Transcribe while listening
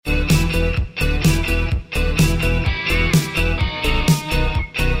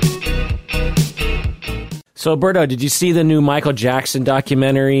So, Alberto, did you see the new Michael Jackson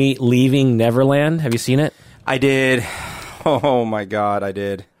documentary, Leaving Neverland? Have you seen it? I did. Oh, my God, I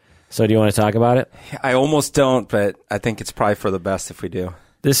did. So do you want to talk about it? I almost don't, but I think it's probably for the best if we do.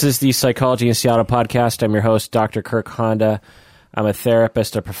 This is the Psychology in Seattle podcast. I'm your host, Dr. Kirk Honda. I'm a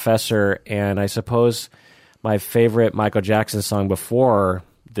therapist, a professor, and I suppose my favorite Michael Jackson song before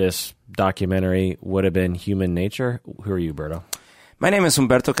this documentary would have been Human Nature. Who are you, Berto? My name is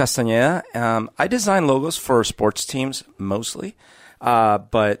Humberto Castañeda. I design logos for sports teams mostly,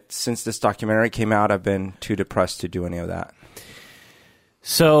 but since this documentary came out, I've been too depressed to do any of that.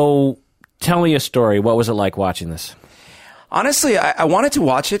 So tell me a story. What was it like watching this? Honestly, I wanted to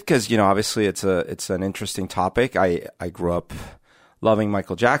watch it because, obviously it's an interesting topic. I grew up loving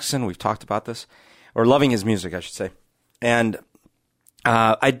Michael Jackson. We've talked about this. Or loving his music, I should say. And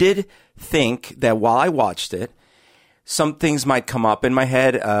I did think that while I watched it, some things might come up in my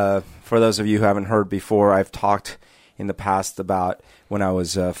head. For those of you who haven't heard before, I've talked in the past about when I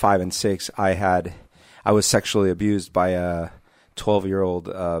was 5 and 6, I was sexually abused by a 12-year-old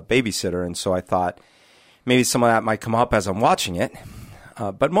babysitter, and so I thought maybe some of that might come up as I'm watching it.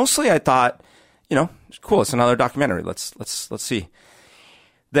 But mostly I thought, cool, it's another documentary. Let's see.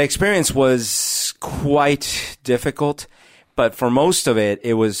 The experience was quite difficult, but for most of it,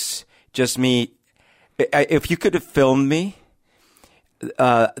 it was just me. If you could have filmed me,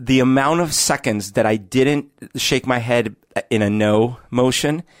 the amount of seconds that I didn't shake my head in a no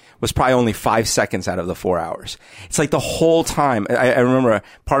motion was probably only 5 seconds out of the 4 hours. It's like the whole time. I remember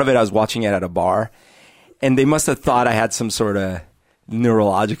part of it, I was watching it at a bar, and they must have thought I had some sort of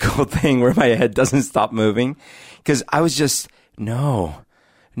neurological thing where my head doesn't stop moving, because I was just, no,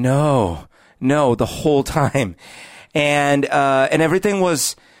 the whole time. And everything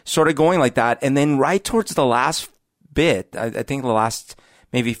was sort of going like that. And then right towards the last bit, I think the last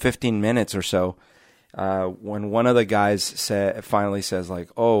maybe 15 minutes or so, when one of the guys finally says like,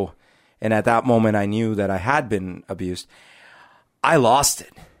 oh, and at that moment I knew that I had been abused, I lost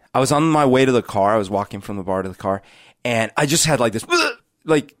it. I was on my way to the car. I was walking from the bar to the car, and I just had like this,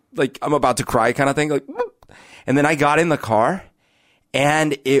 like I'm about to cry kind of thing. Like, and then I got in the car,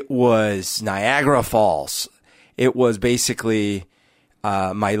 and it was Niagara Falls. It was basically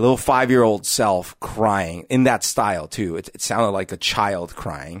my little 5-year-old self crying in that style too. It sounded like a child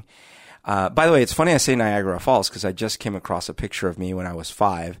crying. By the way, it's funny I say Niagara Falls because I just came across a picture of me when I was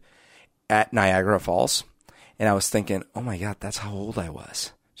 5 at Niagara Falls. And I was thinking, oh my God, that's how old I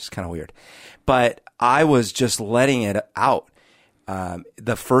was. Just kind of weird. But I was just letting it out.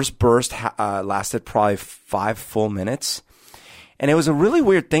 The first burst lasted probably 5 full minutes. And it was a really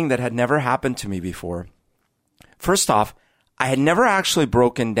weird thing that had never happened to me before. First off, I had never actually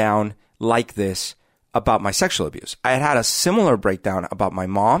broken down like this about my sexual abuse. I had had a similar breakdown about my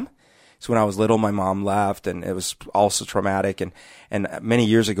mom. So when I was little, my mom left, and it was also traumatic. And many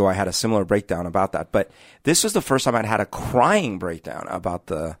years ago, I had a similar breakdown about that. But this was the first time I'd had a crying breakdown about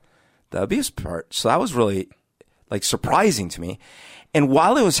the abuse part. So that was really like surprising to me. And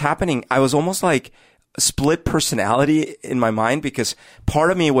while it was happening, I was almost like a split personality in my mind, because part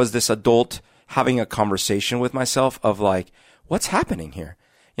of me was this adult having a conversation with myself of like, what's happening here?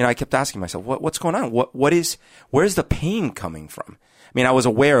 I kept asking myself, what's going on? Where's the pain coming from? I mean, I was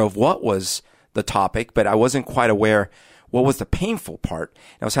aware of what was the topic, but I wasn't quite aware what was the painful part.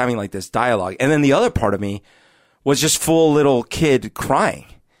 And I was having like this dialogue. And then the other part of me was just full little kid crying.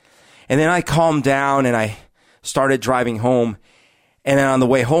 And then I calmed down and I started driving home. And then on the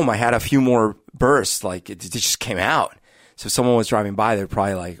way home, I had a few more bursts. Like it just came out. So if someone was driving by, they're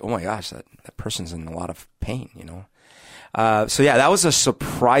probably like, oh my gosh, that person's in a lot of pain, So yeah, that was a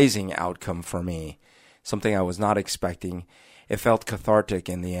surprising outcome for me. Something I was not expecting. It felt cathartic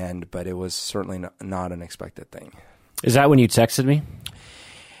in the end, but it was certainly not an expected thing. Is that when you texted me?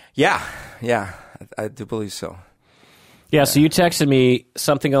 Yeah, I do believe so. Yeah, so you texted me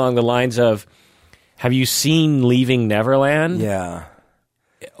something along the lines of, have you seen Leaving Neverland? Yeah.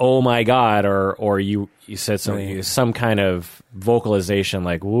 Oh my God, or you said something, some kind of vocalization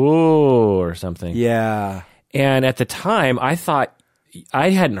like, whoa, or something. Yeah. And at the time, I thought, I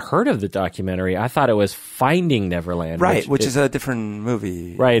hadn't heard of the documentary. I thought it was Finding Neverland. Right, which is a different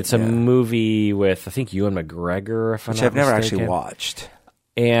movie. Right, it's a movie with, I think, Ewan McGregor, if I'm not mistaken. Which I've never actually watched.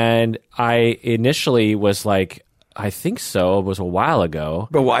 And I initially was like, I think so. It was a while ago.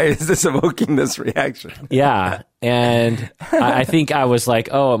 But why is this evoking this reaction? Yeah, and I think I was like,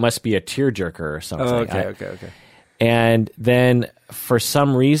 oh, it must be a tearjerker or something. Oh, okay. And then for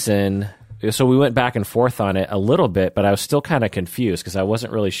some reason... So we went back and forth on it a little bit, but I was still kind of confused because I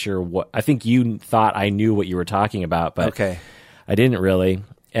wasn't really sure what. I think you thought I knew what you were talking about, but I didn't really.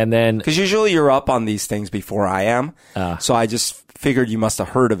 And then, because usually you're up on these things before I am, so I just figured you must have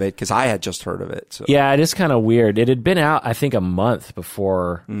heard of it because I had just heard of it. So. Yeah, it is kind of weird. It had been out, I think, a month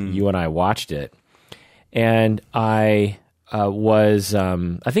before you and I watched it, and I was.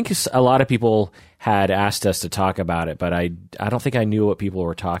 I think a lot of people had asked us to talk about it, but I don't think I knew what people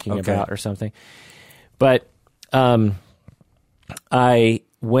were talking about or something. But I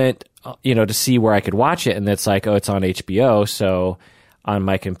went, to see where I could watch it, and it's like, oh, it's on HBO, so. On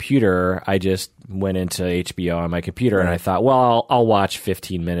my computer, I just went into HBO on my computer, and I thought, well, I'll watch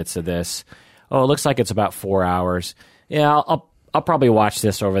 15 minutes of this. Oh, it looks like it's about 4 hours. Yeah, I'll probably watch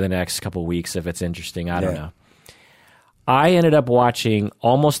this over the next couple weeks if it's interesting. I don't know. I ended up watching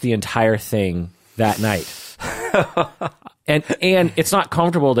almost the entire thing that night. And it's not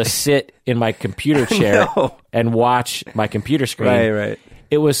comfortable to sit in my computer chair and watch my computer screen. Right.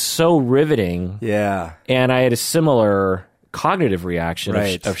 It was so riveting. Yeah. And I had a similar cognitive reaction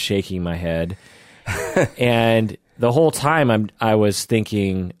of shaking my head. And the whole time I was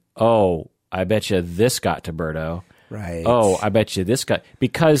thinking, oh, I bet you this got to Berto. Right. Oh, I bet you this got...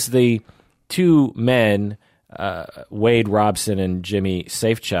 Because the two men, Wade Robson and Jimmy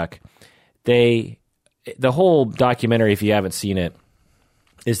Safechuck, the whole documentary, if you haven't seen it,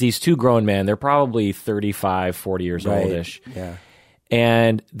 is these two grown men. They're probably 35, 40 years oldish. Yeah.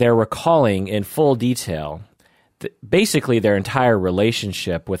 And they're recalling in full detail basically their entire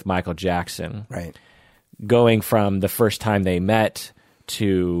relationship with Michael Jackson. Right. Going from the first time they met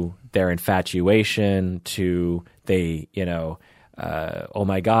to their infatuation to oh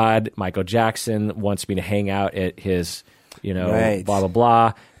my God, Michael Jackson wants me to hang out at his, blah, blah,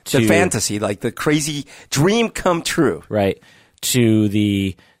 blah. The fantasy, like the crazy dream come true. Right. To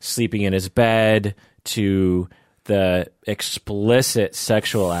the sleeping in his bed, to the explicit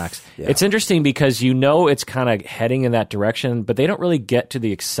sexual acts. Yeah. It's interesting because it's kind of heading in that direction, but they don't really get to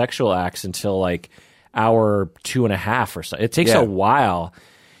the sexual acts until like hour 2.5 or so. It takes a while,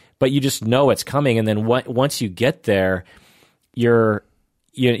 but you just know it's coming. And then once you get there,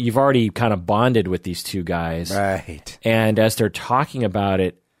 you've already kind of bonded with these two guys. Right. And as they're talking about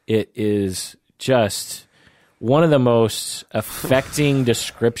it, it is just one of the most affecting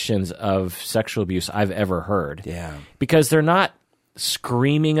descriptions of sexual abuse I've ever heard. Yeah. Because they're not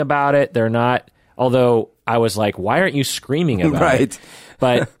screaming about it. They're not, although I was like, why aren't you screaming about it?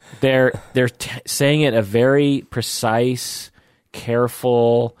 But they're saying it a very precise,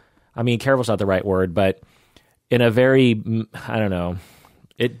 careful, careful's not the right word, but in a very, I don't know,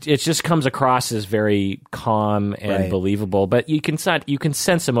 it just comes across as very calm and believable, but you can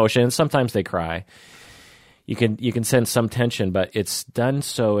sense emotion, and sometimes they cry. You can sense some tension, but it's done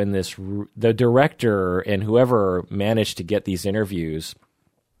so in this. The director and whoever managed to get these interviews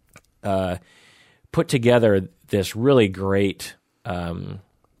put together this really great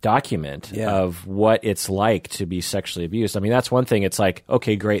document of what it's like to be sexually abused. That's one thing. It's like,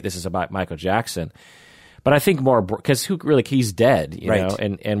 okay, great, this is about Michael Jackson, but I think more because he's dead, you know,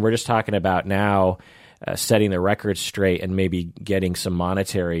 and we're just talking about now. Setting the record straight and maybe getting some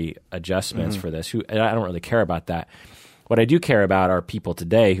monetary adjustments for this. I don't really care about that. What I do care about are people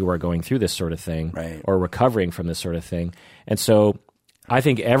today who are going through this sort of thing or recovering from this sort of thing. And so I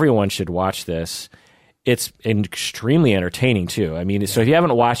think everyone should watch this. It's extremely entertaining, too. So if you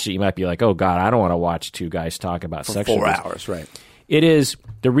haven't watched it, you might be like, oh, God, I don't want to watch two guys talk about sexual abuse. 4 hours, right. It is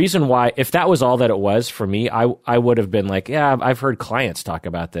the reason why, if that was all that it was for me, I would have been like, yeah, I've heard clients talk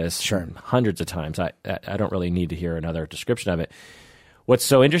about this hundreds of times. I don't really need to hear another description of it. What's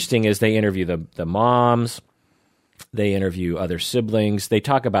so interesting is they interview the moms, they interview other siblings, they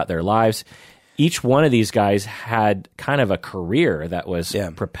talk about their lives. Each one of these guys had kind of a career that was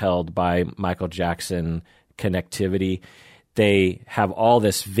propelled by Michael Jackson connectivity. They have all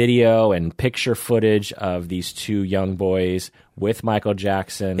this video and picture footage of these two young boys with Michael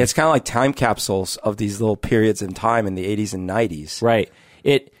Jackson. It's kind of like time capsules of these little periods in time in the 80s and 90s. Right.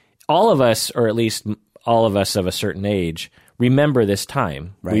 All of us, or at least all of us of a certain age, remember this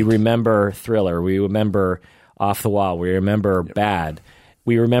time. Right. We remember Thriller. We remember Off the Wall. We remember Bad.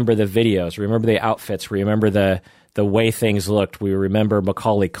 We remember the videos. We remember the outfits. We remember the way things looked. We remember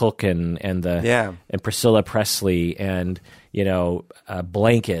Macaulay Culkin and Priscilla Presley and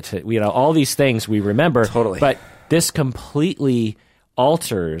Blanket. All these things we remember. Totally. But this completely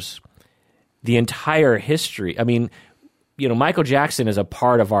alters the entire history. Michael Jackson is a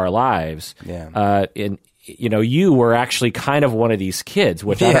part of our lives. Yeah. You were actually kind of one of these kids,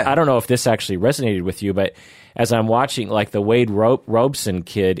 which I don't know if this actually resonated with you, but as I'm watching, like the Wade Robson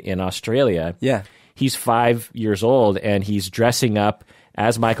kid in Australia, he's 5 years old and he's dressing up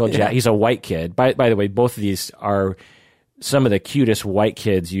as Michael Jackson. He's a white kid. By the way, both of these are some of the cutest white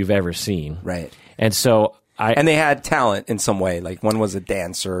kids you've ever seen. Right. And so and they had talent in some way. Like one was a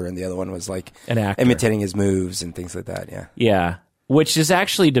dancer and the other one was like an actor, imitating his moves and things like that. Yeah. Yeah. Which is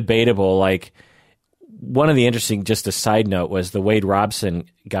actually debatable. Like one of the interesting, just a side note, was the Wade Robson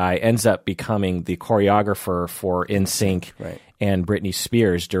guy ends up becoming the choreographer for NSYNC and Britney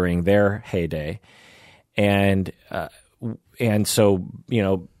Spears during their heyday. And so,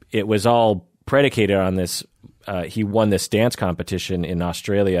 it was all predicated on this. He won this dance competition in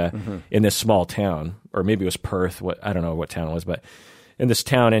Australia in this small town, or maybe it was Perth. I don't know what town it was, but in this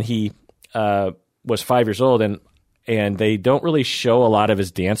town, and he was 5 years old, and they don't really show a lot of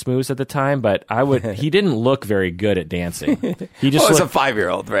his dance moves at the time. But he didn't look very good at dancing. He just was a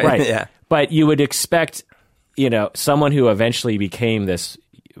 5-year-old, right? Right. Yeah. But you would expect, someone who eventually became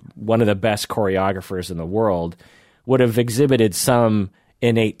one of the best choreographers in the world would have exhibited some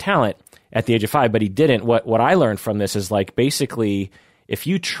innate talent at the age of 5, but he didn't. What I learned from this is like basically if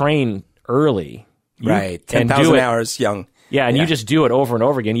you train early, 10,000 hours young. Yeah, and you just do it over and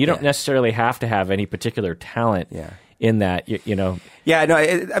over again. You don't necessarily have to have any particular talent in that, Yeah, no,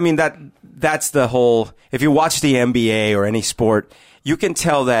 I mean, that's the whole, if you watch the NBA or any sport, you can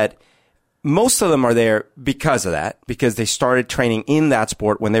tell that most of them are there because of that, because they started training in that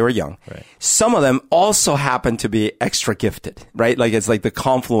sport when they were young. Right. Some of them also happen to be extra gifted, right? Like it's like the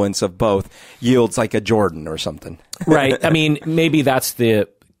confluence of both yields like a Jordan or something. Right. I mean, maybe that's the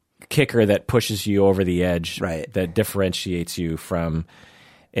kicker that pushes you over the edge, right, that differentiates you from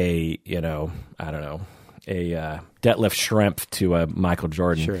a Detlef Schrempf to a Michael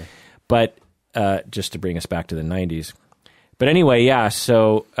Jordan. Sure. But just to bring us back to the 90s. But anyway, yeah,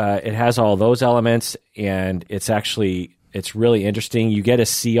 so it has all those elements, and it's really interesting. You get to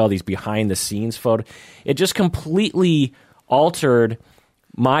see all these behind-the-scenes photos. It just completely altered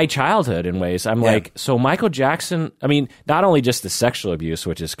my childhood in ways. I'm like, so Michael Jackson, I mean, not only just the sexual abuse,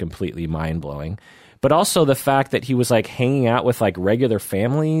 which is completely mind-blowing, but also the fact that he was like hanging out with like regular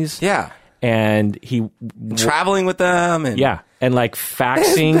families. Yeah. And he traveling with them. And and like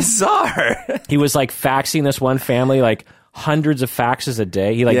faxing. It's bizarre. He was like faxing this one family like hundreds of faxes a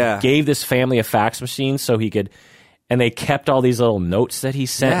day. He gave this family a fax machine so he could, and they kept all these little notes that he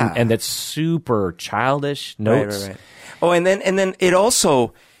sent, and that's super childish notes. Right. Oh, and then it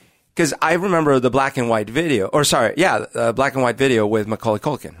also, because I remember the black and white video, black and white video with Macaulay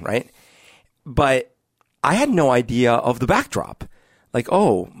Culkin, right? But I had no idea of the backdrop. Like,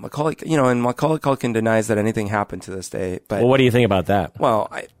 Macaulay, and Macaulay Culkin denies that anything happened to this day. But what do you think about that?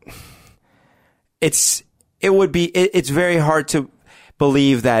 Well, it's very hard to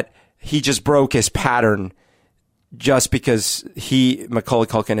believe that he just broke his pattern just because Macaulay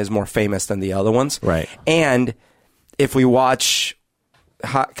Culkin is more famous than the other ones. Right. And if we watch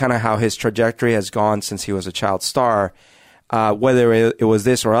how his trajectory has gone since he was a child star, whether it was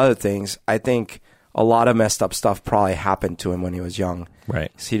this or other things, I think a lot of messed up stuff probably happened to him when he was young.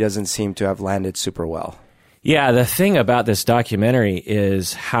 Right. He doesn't seem to have landed super well. Yeah, the thing about this documentary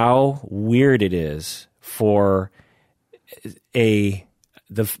is how weird it is for arguably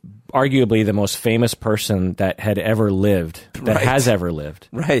the most famous person that had ever lived, that has ever lived,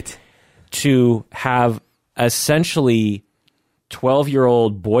 right, to have essentially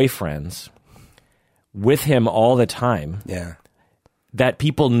 12-year-old boyfriends with him all the time. Yeah. That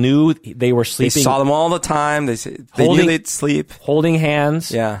people knew they were sleeping. They saw them all the time. They knew they'd sleep. Holding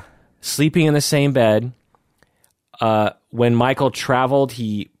hands. Yeah. Sleeping in the same bed. When Michael traveled,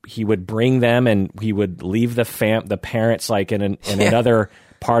 he would bring them, and he would leave the parents like in another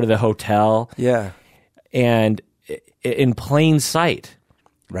part of the hotel. Yeah. And in plain sight.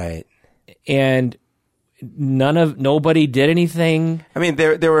 Right. And nobody did anything. I mean,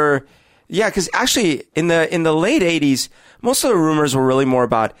 there were, because actually in the late 80s, most of the rumors were really more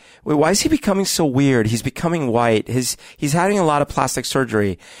about, why is he becoming so weird? He's becoming white. He's having a lot of plastic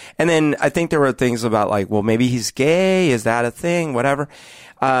surgery. And then I think there were things about like, well, maybe he's gay. Is that a thing? Whatever.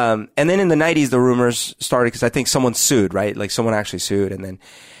 And then in the 90s, the rumors started because I think someone sued, right? Like someone actually sued. And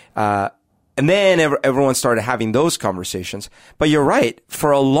then everyone started having those conversations. But you're right. For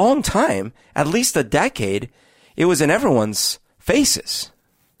a long time, at least a decade, it was in everyone's faces.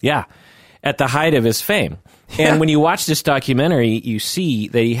 Yeah. At the height of his fame. And when you watch this documentary, you see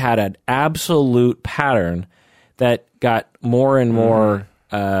that he had an absolute pattern that got more and more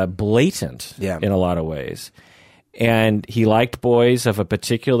blatant in a lot of ways. And he liked boys of a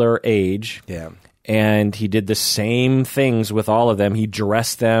particular age. Yeah. And he did the same things with all of them. He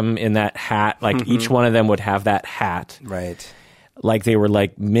dressed them in that hat. Like each one of them would have that hat. Right. Like they were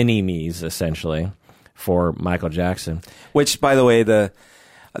like mini-me's, essentially, for Michael Jackson. Which, by the way, the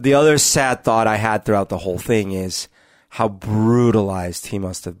other sad thought I had throughout the whole thing is how brutalized he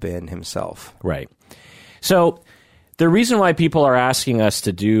must have been himself. Right. So the reason why people are asking us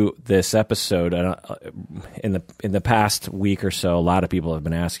to do this episode in the past week or so, a lot of people have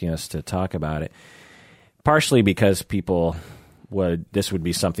been asking us to talk about it, partially because this would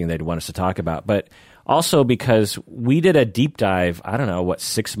be something they'd want us to talk about, but also because we did a deep dive,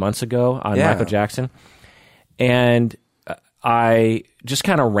 6 months ago on Michael Jackson, and I just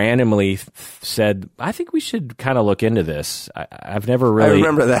kind of randomly said, I think we should kind of look into this. I've never really... I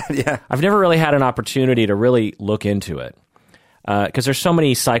remember that, yeah. I've never really had an opportunity to really look into it because there's so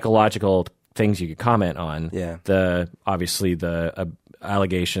many psychological things you could comment on. Yeah. Obviously the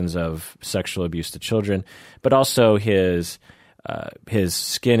allegations of sexual abuse to children, but also his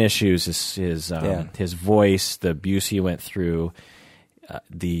skin issues, his voice, the abuse he went through,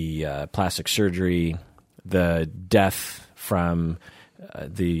 the plastic surgery, the death from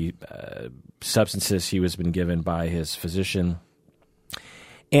the substances he was been given by his physician.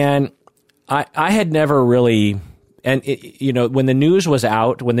 And I had never really, and when the news was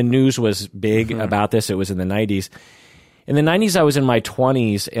out, when the news was big about this, it was in the 90s. In the 90s, I was in my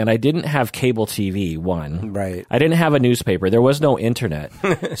 20s, and I didn't have cable TV, one. Right. I didn't have a newspaper. There was no internet.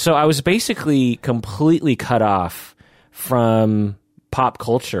 So I was basically completely cut off from pop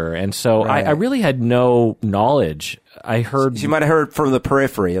culture. And so I really had no knowledge. I heard... So you might have heard from the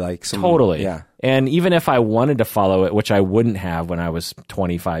periphery, like some... Totally. Yeah. And even if I wanted to follow it, which I wouldn't have when I was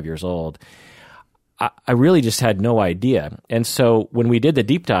 25 years old, I really just had no idea. And so when we did the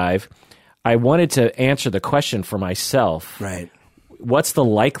deep dive, I wanted to answer the question for myself. Right. What's the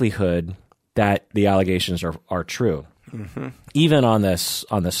likelihood that the allegations are true? Even on the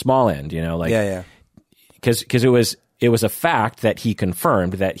small end, because it was a fact that he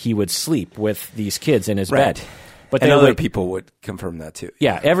confirmed that he would sleep with these kids in his bed. But other people would confirm that too.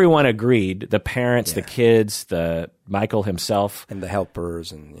 Yeah, everyone agreed. The parents, the kids, Michael himself. And the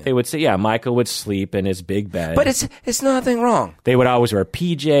helpers. They would say, Michael would sleep in his big bed. But it's nothing wrong. They would always wear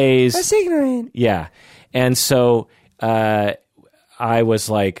PJs. That's ignorant. Yeah. And so I was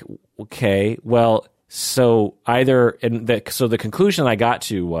like, okay, well, so the conclusion I got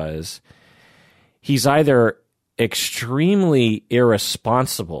to was he's either extremely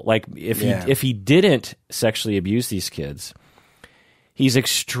irresponsible. Like if he didn't sexually abuse these kids, he's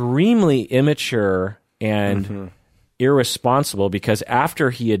extremely immature and irresponsible because after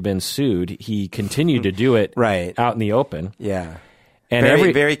he had been sued, he continued to do it out in the open. Yeah.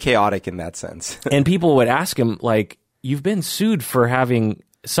 And very chaotic in that sense. And people would ask him, like, you've been sued for having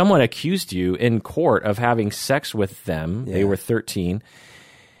someone accused you in court of having sex with them. Yeah. They were 13.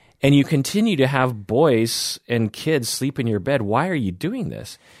 And you continue to have boys and kids sleep in your bed. Why are you doing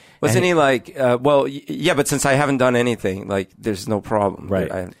this? Wasn't he like, but since I haven't done anything, like, there's no problem.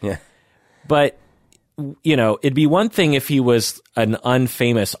 Right. But, it'd be one thing if he was an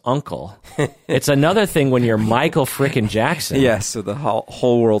unfamous uncle. It's another thing when you're Michael frickin' Jackson. Yeah, so the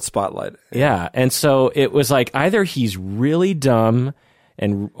whole world spotlight. Yeah, and so it was like either he's really dumb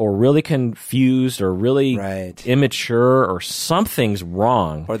or really confused or really immature or something's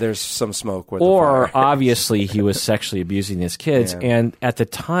wrong. Or there's some smoke with or the fire. Obviously he was sexually abusing his kids. Yeah. And at the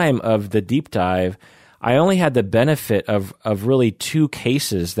time of the deep dive, I only had the benefit of really two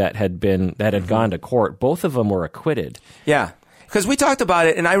cases that had gone to court. Both of them were acquitted. Yeah, because we talked about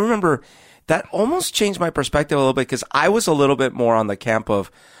it, and I remember that almost changed my perspective a little bit because I was a little bit more on the camp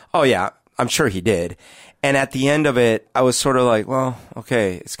of, oh yeah, I'm sure he did. And at the end of it, I was sort of like, well,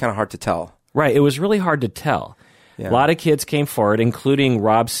 okay, it's kind of hard to tell. Right, it was really hard to tell. Yeah. A lot of kids came forward, including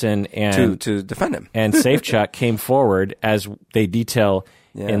Robson and to defend him. And Safechuck came forward, as they detail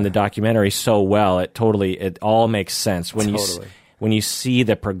in the documentary so well. It all makes sense when you see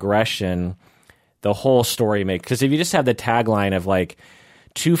the progression. The whole story makes, because if you just have the tagline of like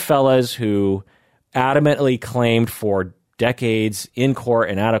two fellas who adamantly claimed for decades in court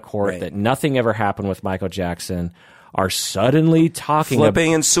and out of court that nothing ever happened with Michael Jackson are suddenly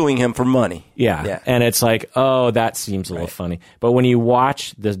flipping and suing him for money. Yeah. And it's like, oh, that seems a little funny. But when you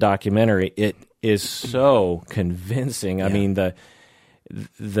watch this documentary, it is so convincing. Yeah. I mean,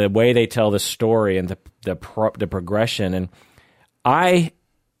 the way they tell the story and the progression, and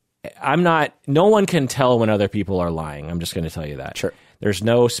no one can tell when other people are lying. I'm just going to tell you that. Sure. There's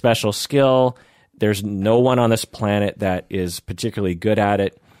no special skill. There's no one on this planet that is particularly good at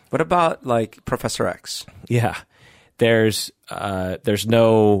it. What about like Professor X? Yeah. There's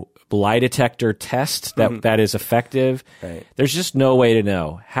no lie detector test that is effective. Right. There's just no way to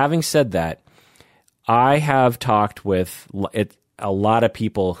know. Having said that, I have talked with a lot of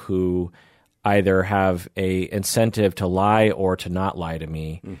people who either have a incentive to lie or to not lie to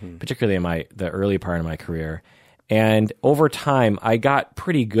me, particularly in the early part of my career. And over time, I got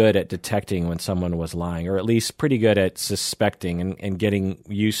pretty good at detecting when someone was lying, or at least pretty good at suspecting and getting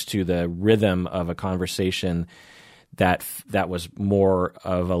used to the rhythm of a conversation that was more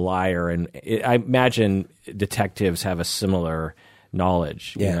of a liar. And I imagine detectives have a similar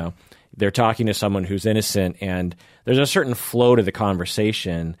knowledge. Yeah. You know, they're talking to someone who's innocent, and there's a certain flow to the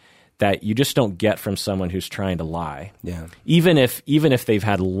conversation that you just don't get from someone who's trying to lie. Yeah. Even if they've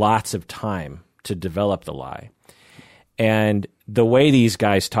had lots of time to develop the lie. And the way these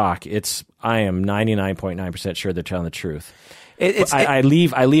guys talk, I am 99.9% sure they're telling the truth. I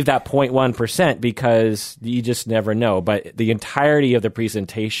leave that 0.1% because you just never know. But the entirety of the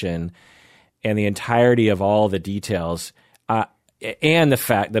presentation and the entirety of all the details, and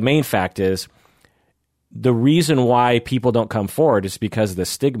the main fact is, the reason why people don't come forward is because of the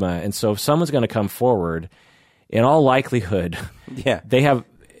stigma. And so if someone's going to come forward, in all likelihood, they have,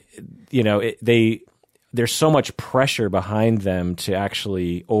 there's so much pressure behind them to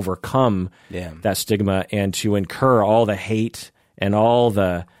actually overcome that stigma and to incur all the hate and all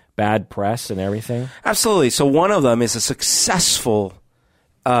the bad press and everything. Absolutely. So one of them is a successful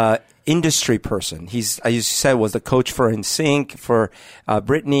industry person. He's, as you said, was the coach for NSYNC, for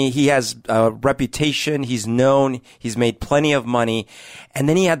Britney. He has a reputation. He's known. He's made plenty of money. And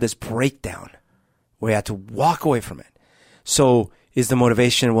then he had this breakdown where he had to walk away from it. So is the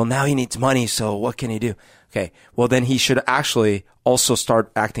motivation, well, now he needs money, so what can he do? Okay, well, then he should actually also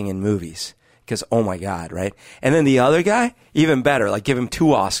start acting in movies because, oh my God, right? And then the other guy, even better, like give him 2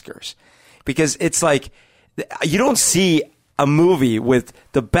 Oscars because it's like you don't see a movie with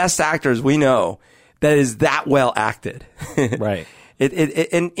the best actors we know that is that well acted. Right.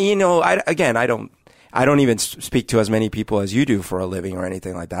 And you know, I don't even speak to as many people as you do for a living or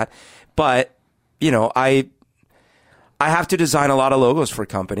anything like that. But, you know, I have to design a lot of logos for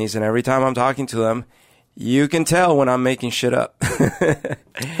companies, and every time I'm talking to them, you can tell when I'm making shit up. I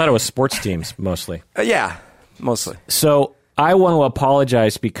thought it was sports teams mostly. Yeah, mostly. So I want to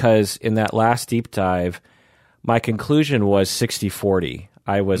apologize because in that last deep dive, my conclusion was 60-40.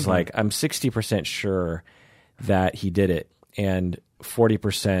 I was like, I'm 60% sure that he did it and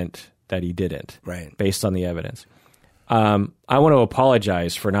 40% that he didn't, right? Based on the evidence. I want to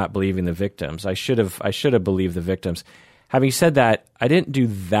apologize for not believing the victims. I should have believed the victims. Having said that, I didn't do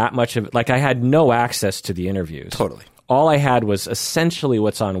that much of it. Like, I had no access to the interviews. Totally. All I had was essentially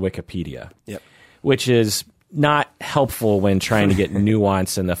what's on Wikipedia, which is not helpful when trying to get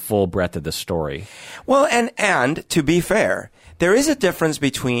nuance and the full breadth of the story. Well, and to be fair, there is a difference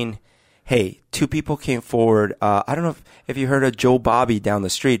between, hey, 2 people came forward. I don't know if you heard of Joe Bobby down the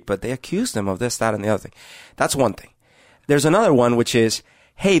street, but they accused him of this, that, and the other thing. That's one thing. There's another one, which is,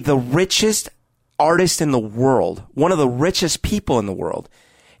 hey, the richest artist in the world, one of the richest people in the world,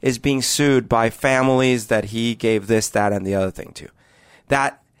 is being sued by families that he gave this, that, and the other thing to.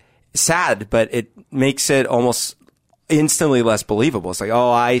 That is sad, but it makes it almost instantly less believable. It's like, oh,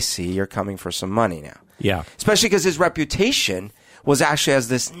 I see, you're coming for some money now. Yeah. Especially because his reputation was actually as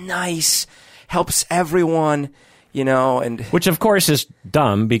this nice, helps everyone, you know, and which of course is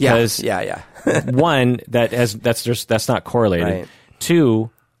dumb because one, that's not correlated. Right.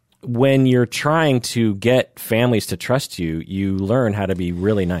 2, when you're trying to get families to trust you, you learn how to be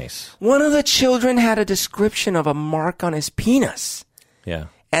really nice. One of the children had a description of a mark on his penis. Yeah.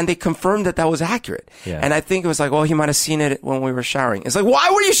 And they confirmed that was accurate. Yeah. And I think it was like, well, he might have seen it when we were showering. It's like, why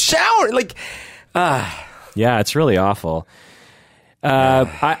were you showering? Like, yeah, it's really awful.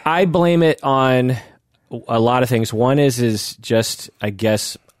 I blame it on a lot of things. One is just, I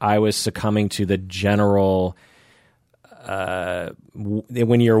guess, I was succumbing to the general,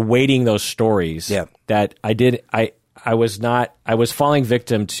 when you're weighting those stories, that I was falling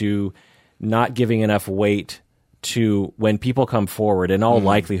victim to not giving enough weight to when people come forward. In all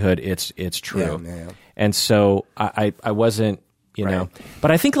likelihood, it's true. Yeah. And so I wasn't, you know,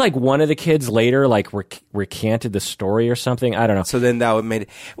 but I think like one of the kids later like recanted the story or something. I don't know. So then that would made it.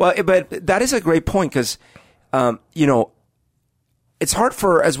 Well, but that is a great point because, you know, it's hard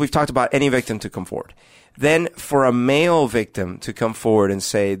for, as we've talked about, any victim to come forward. Then for a male victim to come forward and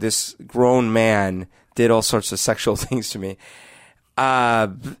say, this grown man did all sorts of sexual things to me,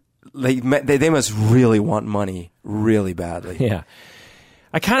 they must really want money really badly. Yeah.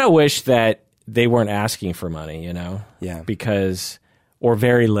 I kind of wish that they weren't asking for money, you know? Yeah. Because, or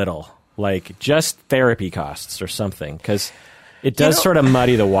very little, like just therapy costs or something, because it does sort of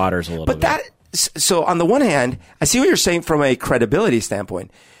muddy the waters a little bit. So on the one hand, I see what you're saying from a credibility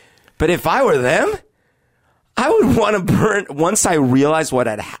standpoint, but if I were them, I would want to burn, once I realized what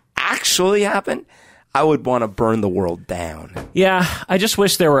had actually happened, I would want to burn the world down. Yeah, I just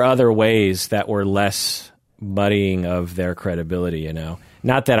wish there were other ways that were less muddying of their credibility.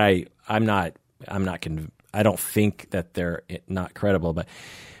 Not that I don't think that they're not credible, but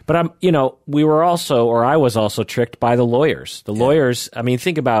I'm, we were also, or I was also tricked by the lawyers. The lawyers. I mean,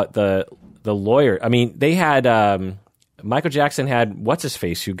 think about the lawyer. I mean, they had Michael Jackson had what's his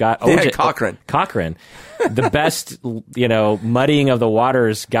face who got Cochran, the best muddying of the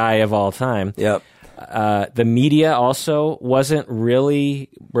waters guy of all time. Yep. The media also wasn't really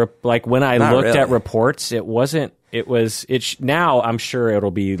like when I looked at reports, it wasn't. It was. Now I'm sure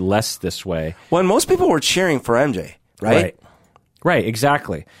it'll be less this way. Well, most people were cheering for MJ, right? Right.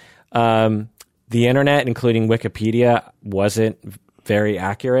 Exactly. The internet, including Wikipedia, wasn't very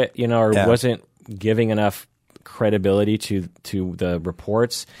accurate, wasn't giving enough credibility to the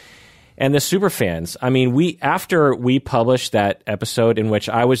reports. And the super fans. I mean, after we published that episode in which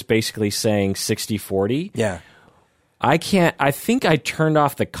I was basically saying 60-40. Yeah. I think I turned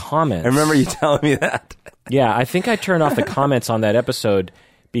off the comments. I remember you telling me that. Yeah, I think I turned off the comments on that episode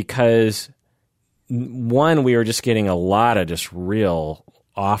because, one, we were just getting a lot of just real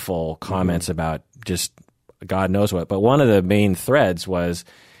awful comments about just God knows what. But one of the main threads was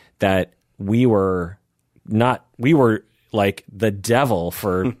that we were like the devil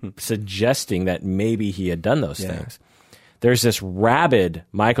for suggesting that maybe he had done those things. There's this rabid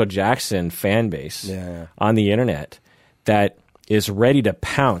Michael Jackson fan base on the internet that is ready to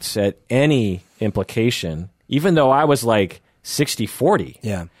pounce at any implication, even though I was like 60-40.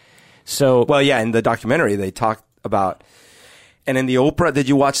 Yeah. So, well, yeah, in the documentary they talked about, and in the Oprah, did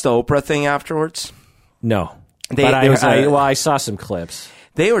you watch the Oprah thing afterwards? No. I saw some clips.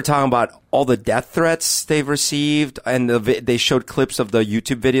 They were talking about all the death threats they've received, and they showed clips of the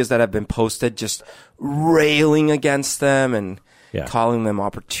YouTube videos that have been posted, just railing against them and calling them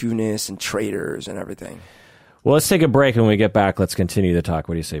opportunists and traitors and everything. Well, let's take a break, and when we get back, let's continue the talk.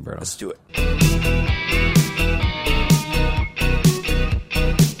 What do you say, Berto? Let's do it.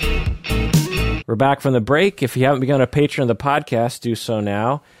 We're back from the break. If you haven't become a patron of the podcast, do so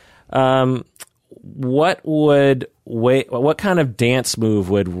now. What kind of dance move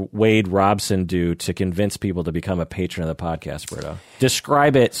would Wade Robson do to convince people to become a patron of the podcast, Berto?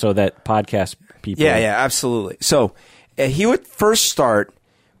 Describe it so that podcast people... Yeah, absolutely. So he would first start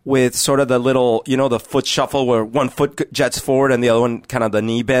with sort of the little, the foot shuffle where one foot jets forward and the other one kind of the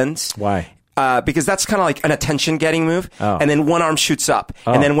knee bends. Why? Because that's kind of like an attention-getting move. Oh. And then one arm shoots up.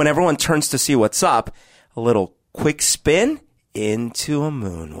 Oh. And then when everyone turns to see what's up, a little quick spin into a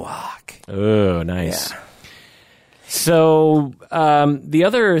moonwalk. Oh, nice. Yeah. So the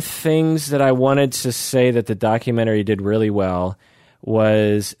other things that I wanted to say that the documentary did really well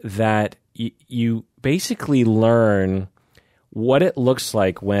was that you basically learn what it looks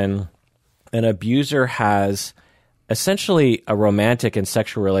like when an abuser has essentially a romantic and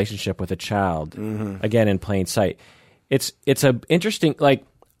sexual relationship with a child, again, in plain sight. It's a interesting, like,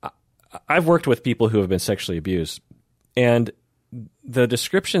 I've worked with people who have been sexually abused, and the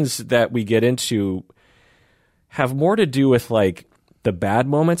descriptions that we get into have more to do with, like, the bad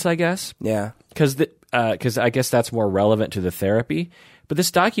moments, I guess. Yeah. Because I guess that's more relevant to the therapy. But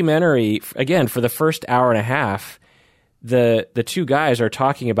this documentary, again, for the first hour and a half, the two guys are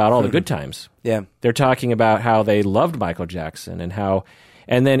talking about all the good times. Yeah. They're talking about how they loved Michael Jackson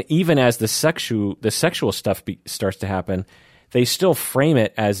and then even as the sexual stuff starts to happen, they still frame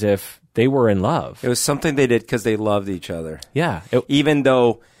it as if they were in love. It was something they did because they loved each other. Yeah. Even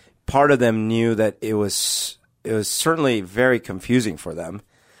though part of them knew that it was certainly very confusing for them.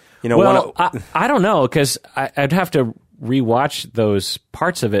 I don't know, because I'd have to rewatch those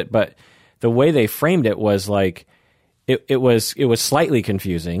parts of it, but the way they framed it was like, it was slightly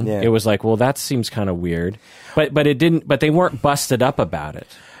confusing. Yeah. It was like, well, that seems kind of weird, but it didn't. But they weren't busted up about it.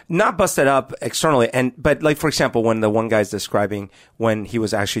 Not busted up externally, but like, for example, when the one guy's describing when he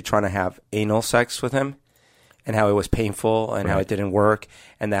was actually trying to have anal sex with him, and how it was painful and how it didn't work,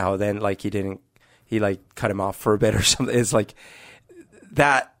 and how then like he like cut him off for a bit or something. It's like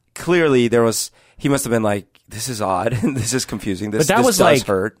that. Clearly, he must have been like, this is odd, this is confusing. This does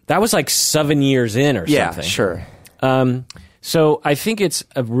hurt. That was like 7 years in or something. Yeah, sure. So I think it's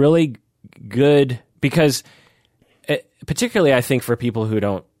a really good, because particularly I think for people who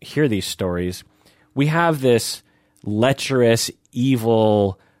don't hear these stories, we have this lecherous,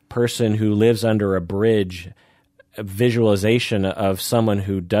 evil person who lives under a bridge, a visualization of someone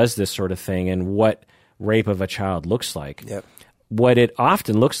who does this sort of thing and what rape of a child looks like. Yep. What it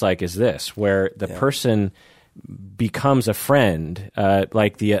often looks like is this, where the person becomes a friend,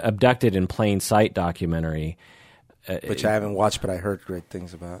 like the Abducted in Plain Sight documentary. Which I haven't watched, but I heard great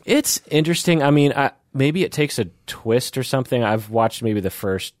things about. It's interesting. I mean, maybe it takes a twist or something. I've watched maybe the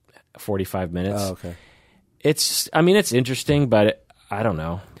first 45 minutes. Oh, okay. I mean, it's interesting, but I don't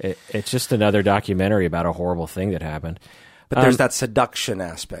know. It's just another documentary about a horrible thing that happened. But there's that seduction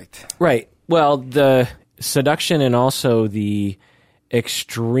aspect. Right. Well, the seduction and also the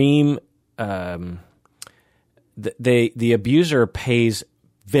extreme, the abuser pays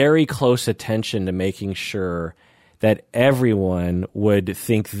very close attention to making sure that everyone would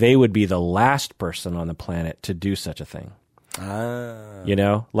think they would be the last person on the planet to do such a thing. You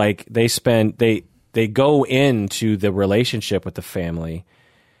know, like they go into the relationship with the family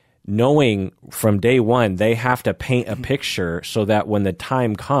knowing from day one they have to paint a picture so that when the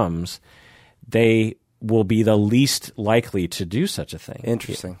time comes, they will be the least likely to do such a thing.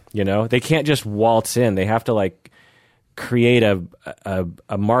 Interesting. You know, they can't just waltz in. They have to like create a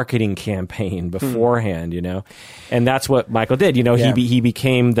marketing campaign beforehand, you know? And that's what Michael did. You know, he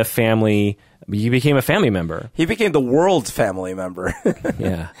became the family. He became a family member. He became the world's family member.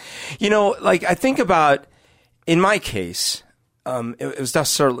 Yeah. You know, like I think about, in my case, it was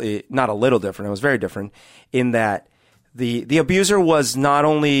just certainly not a little different. It was very different in that the abuser was not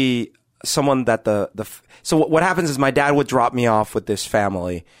only someone that so what happens is my dad would drop me off with this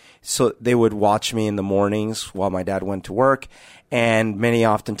family. So they would watch me in the mornings while my dad went to work, and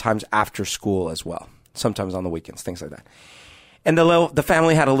oftentimes after school as well. Sometimes on the weekends, things like that. And the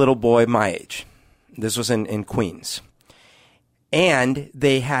family had a little boy my age. This was in Queens. And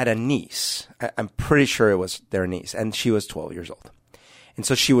they had a niece. I'm pretty sure it was their niece. And she was 12 years old. And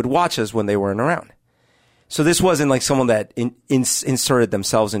so she would watch us when they weren't around. So this wasn't like someone that inserted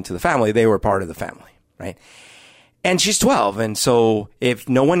themselves into the family. They were part of the family, right? And she's 12. And so if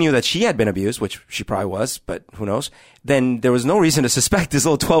no one knew that she had been abused, which she probably was, but who knows, then there was no reason to suspect this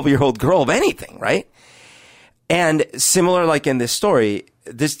little 12-year-old girl of anything, right? And similar, like in this story,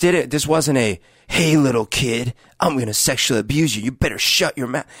 this wasn't a, hey, little kid, I'm going to sexually abuse you. You better shut your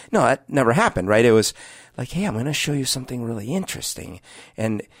mouth. No, that never happened, right? It was like, hey, I'm going to show you something really interesting.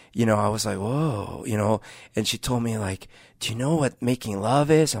 And, you know, I was like, whoa, you know, and she told me like, do you know what making love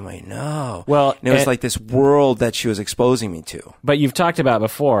is? I'm like, no. Well, and it was like this world that she was exposing me to. But you've talked about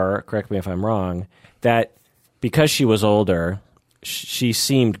before, correct me if I'm wrong, that because she was older, she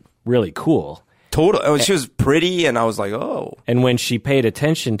seemed really cool. Totally. She was pretty, and I was like, oh. And when she paid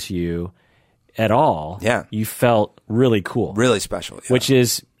attention to you at all, you felt really cool. Really special. Yeah. Which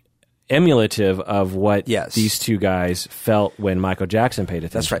is emulative of what these two guys felt when Michael Jackson paid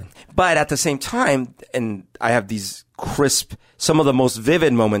attention. That's right. But at the same time, and I have these some of the most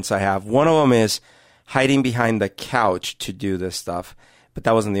vivid moments I have. One of them is hiding behind the couch to do this stuff, but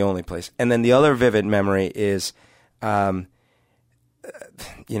that wasn't the only place. And then the other vivid memory is, you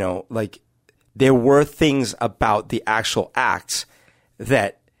know, like there were things about the actual acts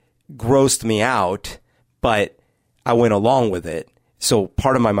that grossed me out, but I went along with it. So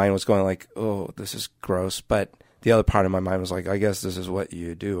part of my mind was going like, oh, this is gross. But the other part of my mind was like, I guess this is what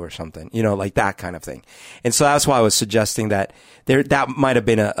you do or something, you know, like that kind of thing. And so that's why I was suggesting that that might have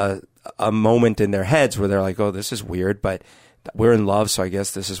been a moment in their heads where they're like, oh, this is weird, but we're in love. So I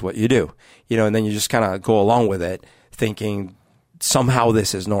guess this is what you do, you know, and then you just kind of go along with it thinking somehow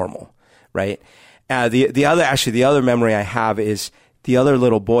this is normal. Right. The other memory I have is the other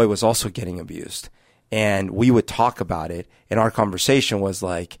little boy was also getting abused. And we would talk about it, and our conversation was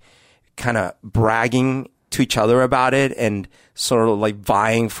like kind of bragging to each other about it and sort of like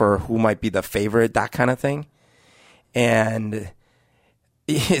vying for who might be the favorite, that kind of thing. And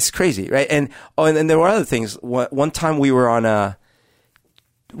it's crazy, right? And and there were other things. One time we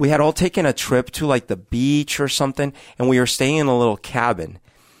had all taken a trip to like the beach or something, and we were staying in a little cabin.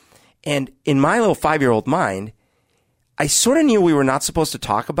 And in my little 5-year-old mind, I sort of knew we were not supposed to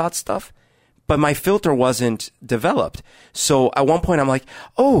talk about stuff, but my filter wasn't developed. So at one point I'm like,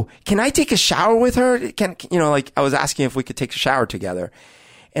 oh, can I take a shower with her? Like I was asking if we could take a shower together.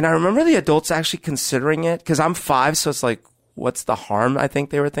 And I remember the adults actually considering it because I'm 5. So it's like, what's the harm? I think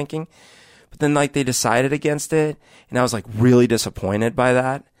they were thinking, but then like they decided against it. And I was like really disappointed by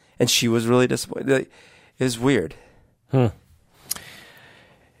that. And she was really disappointed. It was weird.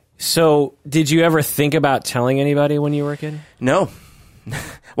 So did you ever think about telling anybody when you were a kid? No.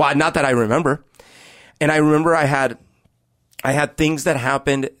 Well, not that I remember. And I remember I had things that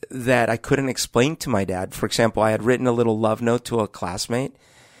happened that I couldn't explain to my dad. For example, I had written a little love note to a classmate,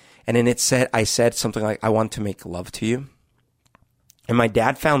 and in it I said something like, I want to make love to you. And my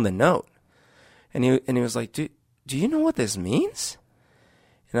dad found the note, and he was like, do you know what this means?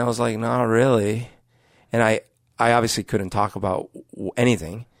 And I was like, not really. And I obviously couldn't talk about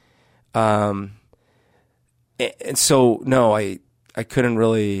anything. And so, no, I didn't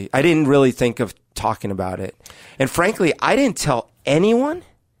really think of talking about it. And frankly, I didn't tell anyone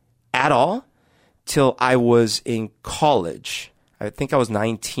at all till I was in college. I think I was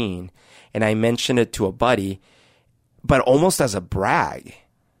 19, and I mentioned it to a buddy, but almost as a brag,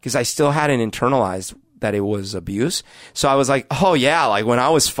 because I still hadn't internalized that it was abuse. So I was like, oh yeah, like when I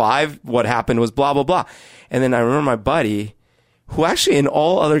was 5, what happened was blah, blah, blah. And then I remember my buddy, who actually in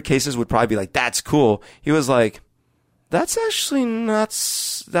all other cases would probably be like, that's cool. He was like, that's actually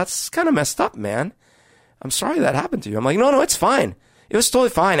nuts. That's kind of messed up, man. I'm sorry that happened to you. I'm like, no, it's fine. It was totally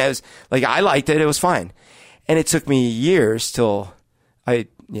fine. I was like, I liked it. It was fine. And it took me years till I,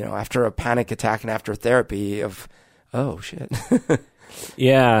 after a panic attack and after therapy of, oh shit.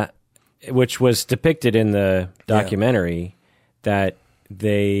 Yeah. Which was depicted in the documentary that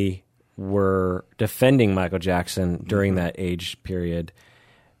they were defending Michael Jackson during that age period,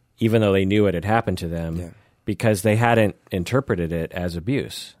 even though they knew it had happened to them, because they hadn't interpreted it as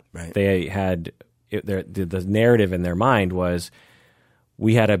abuse. Right. They had the narrative in their mind was,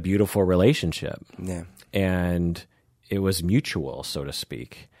 we had a beautiful relationship, and it was mutual, so to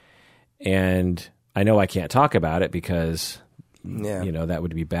speak. And I know I can't talk about it because that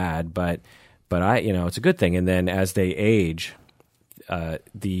would be bad, but I, it's a good thing. And then as they age,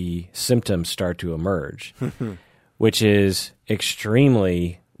 the symptoms start to emerge, which is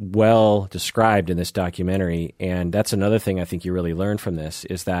extremely well described in this documentary. And that's another thing I think you really learn from this,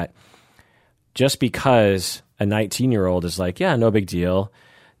 is that just because a 19-year-old is like, yeah, no big deal,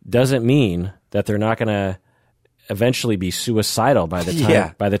 doesn't mean that they're not going to eventually be suicidal by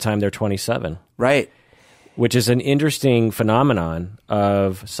the time they're 27. Right. Which is an interesting phenomenon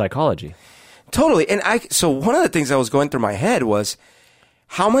of psychology. Totally. And so one of the things that was going through my head was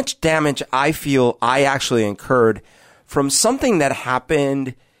how much damage I feel I actually incurred from something that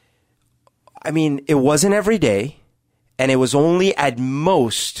happened. I mean, it wasn't every day, and it was only at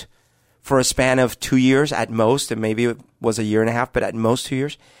most for a span of 2 years at most, and maybe it was a year and a half, but at most 2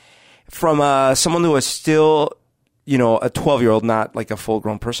 years, from someone who was still, a 12-year-old, not like a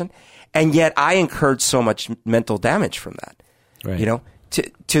full-grown person. And yet I incurred so much mental damage from that, right.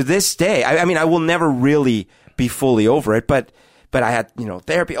 To this day. I mean, I will never really be fully over it, but I had,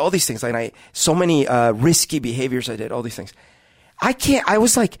 therapy, all these things, like so many risky behaviors I did, all these things. I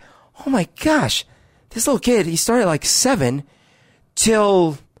was like, oh my gosh, this little kid, he started like 7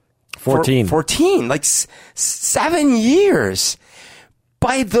 till 14, like 7 years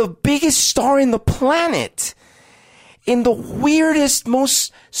by the biggest star in the planet, in the weirdest,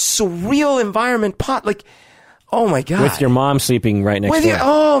 most surreal environment like, oh my God. With your mom sleeping right next door.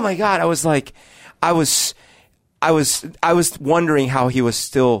 Oh my God. I was like, I was wondering how he was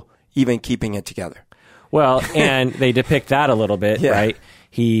still even keeping it together. Well, and they depict that a little bit, right?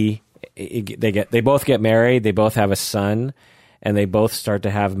 They both get married, they both have a son, and they both start to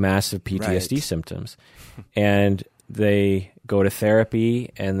have massive PTSD symptoms. And they go to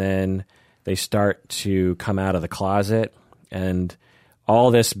therapy, and then they start to come out of the closet. And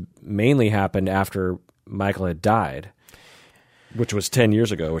all this mainly happened after Michael had died, which was 10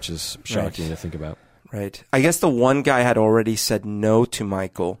 years ago, which is shocking to think about. Right. I guess the one guy had already said no to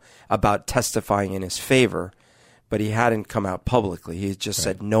Michael about testifying in his favor, but he hadn't come out publicly. He just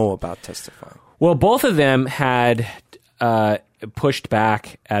said no about testifying. Well, both of them had pushed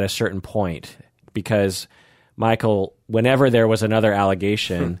back at a certain point, because Michael, whenever there was another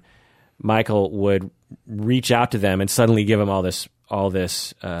allegation, Michael would reach out to them and suddenly give them all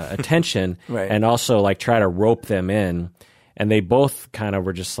this attention, and also like try to rope them in. And they both kind of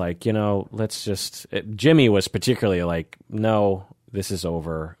were just like, let's just. Jimmy was particularly like, no, this is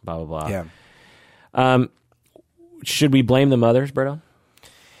over, blah blah blah. Yeah. Should we blame the mothers, Berto?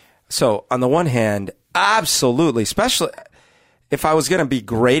 So on the one hand, absolutely, especially if I was going to be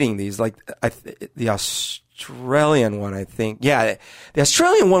grading these, like the Australian one, I think. Yeah, the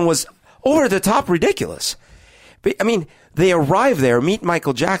Australian one was over the top ridiculous. But, I mean, they arrive there, meet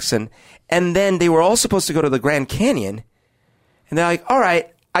Michael Jackson, and then they were all supposed to go to the Grand Canyon. And they're like, all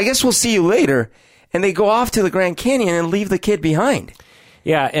right, I guess we'll see you later. And they go off to the Grand Canyon and leave the kid behind.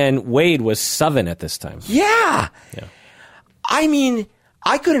 Yeah, and Wade was 7 at this time. Yeah. I mean,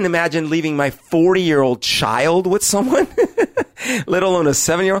 I couldn't imagine leaving my 40-year-old child with someone, let alone a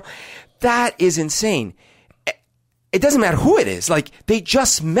 7-year-old. That is insane. It doesn't matter who it is. Like, they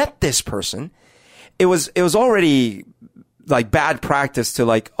just met this person. It was already like bad practice to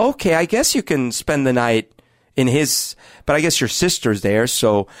like, okay, I guess you can spend the night in his, but I guess your sister's there.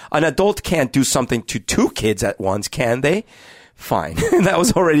 So an adult can't do something to 2 kids at once, can they? Fine. That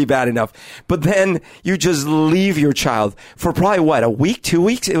was already bad enough. But then you just leave your child for probably what, a week, 2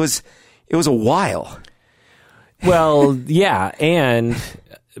 weeks? It was a while. Well, yeah. And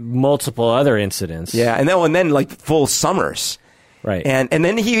multiple other incidents. Yeah. And then like full summers. Right. And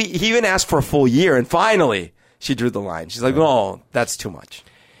then he even asked for a full year, and finally she drew the line. She's like, "Oh, that's too much."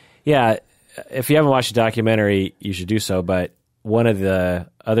 Yeah, if you haven't watched the documentary, you should do so. But one of the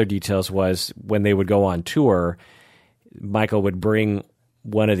other details was when they would go on tour, Michael would bring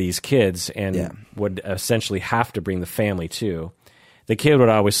one of these kids and would essentially have to bring the family too. The kid would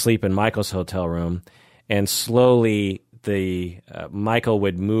always sleep in Michael's hotel room, and slowly Michael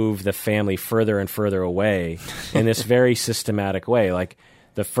would move the family further and further away in this very systematic way. Like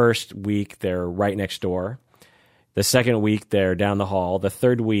the first week, they're right next door. The second week, they're down the hall. The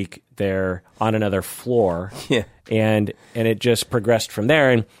third week, they're on another floor. Yeah. And it just progressed from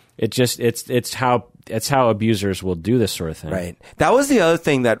there. And it's how abusers will do this sort of thing. Right. That was the other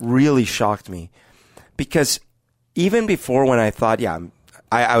thing that really shocked me, because even before, when I thought,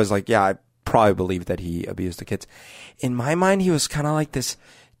 I was like, I probably believe that he abused the kids. In my mind, he was kind of like this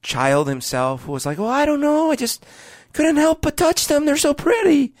child himself who was like, I don't know. I just couldn't help but touch them. They're so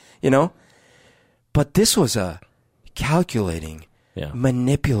pretty, But this was a calculating,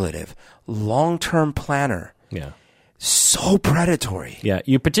 manipulative, long-term planner. Yeah. So predatory. Yeah.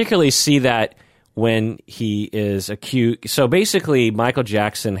 You particularly see that when he is accused. So basically, Michael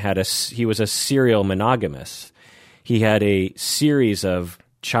Jackson he was a serial monogamist. He had a series of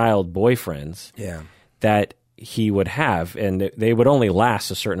child boyfriends that he would have, and they would only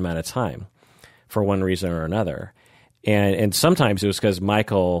last a certain amount of time for one reason or another. And sometimes it was because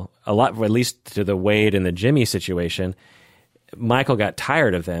Michael, at least to the Wade and the Jimmy situation, Michael got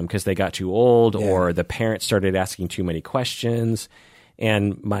tired of them because they got too old, or the parents started asking too many questions,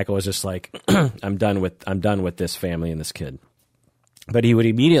 and Michael was just like, I'm done with this family and this kid. But he would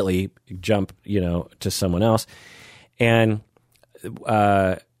immediately jump, to someone else. And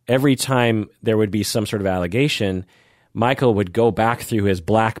every time there would be some sort of allegation, Michael would go back through his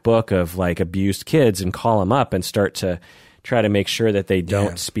black book of like abused kids and call them up and start to try to make sure that they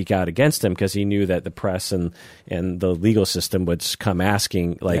don't speak out against him, because he knew that the press and the legal system would come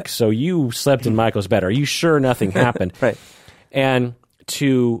asking, like, so you slept in Michael's bed. Are you sure nothing happened? Right. And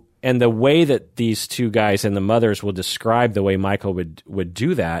the way that these two guys and the mothers will describe the way Michael would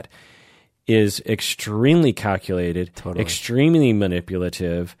do that is extremely calculated, extremely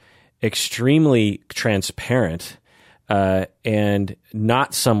manipulative, extremely transparent, and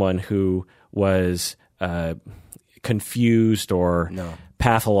not someone who was confused or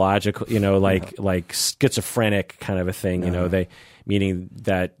pathological, like schizophrenic kind of a thing. Meaning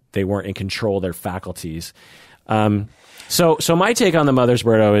that they weren't in control of their faculties. So my take on the mothers,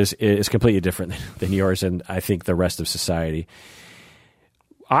 Berto, is completely different than yours, and I think the rest of society.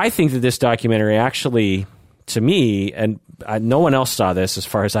 I think that this documentary actually, to me, and no one else saw this as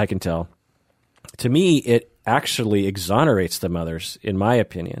far as I can tell, to me, it actually exonerates the mothers, in my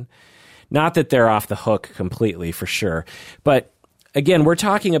opinion. Not that they're off the hook completely, for sure. But again, we're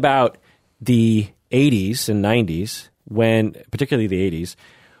talking about the 80s and 90s, particularly the 80s.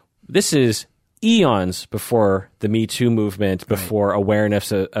 This is eons before the Me Too movement, before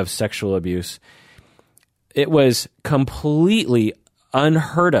awareness of sexual abuse. It was completely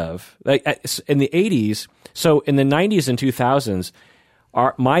unheard of. Like in the 80s, so in the 90s and 2000s,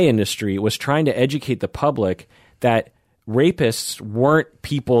 my industry was trying to educate the public that rapists weren't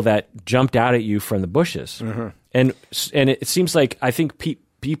people that jumped out at you from the bushes. Mm-hmm. And it seems like, I think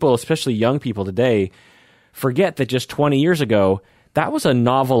people, especially young people today, forget that just 20 years ago, that was a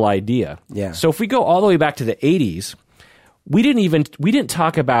novel idea. Yeah. So if we go all the way back to the 80s, we didn't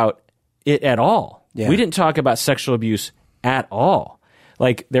talk about it at all. Yeah. We didn't talk about sexual abuse at all.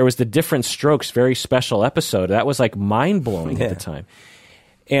 Like, there was the Different Strokes very special episode. That was like mind-blowing at the time.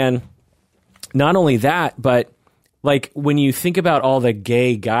 And not only that, but like when you think about all the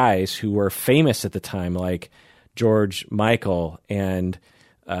gay guys who were famous at the time, like George Michael and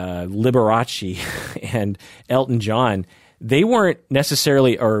Liberace and Elton John, they weren't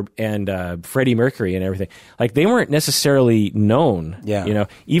necessarily, and Freddie Mercury and everything, like they weren't necessarily known. Yeah.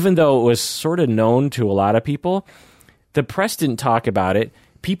 Even though it was sort of known to a lot of people, the press didn't talk about it.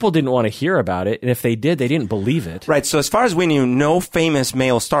 People didn't want to hear about it, and if they did, they didn't believe it. Right. So as far as we knew, no famous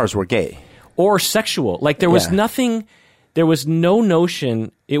male stars were gay or sexual. Like there was nothing. There was no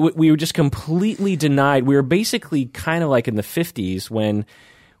notion. We were just completely denied. We were basically kind of like in the 50s when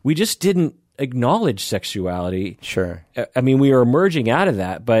we just didn't acknowledge sexuality. Sure. I mean, we were emerging out of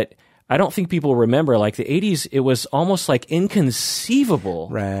that, but I don't think people remember. Like the 80s, it was almost like inconceivable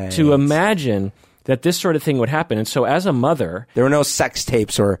to imagine that this sort of thing would happen. And so as a mother... There were no sex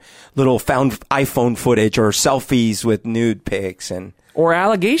tapes or little found iPhone footage or selfies with nude pics or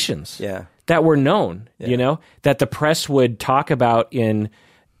allegations that were known, that the press would talk about in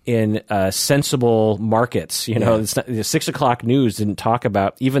sensible markets. It's not, the 6 o'clock news didn't talk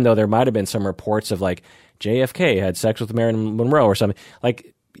about, even though there might have been some reports of like JFK had sex with Marilyn Monroe or something.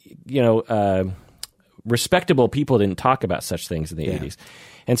 Like, respectable people didn't talk about such things in the 80s.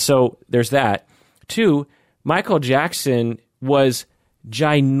 And so there's that. 2, Michael Jackson was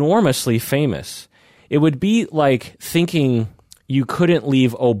ginormously famous. It would be like thinking you couldn't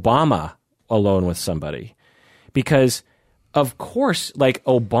leave Obama alone with somebody, because of course, like,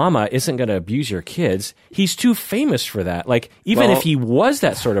 Obama isn't going to abuse your kids. He's too famous for that. Like, even if he was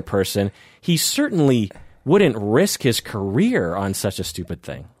that sort of person, he certainly wouldn't risk his career on such a stupid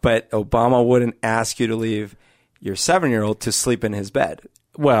thing. But Obama wouldn't ask you to leave your 7-year-old to sleep in his bed.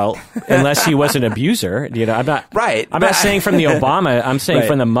 Well, unless he was an abuser, I'm not right. I'm not saying from the Obama. I'm saying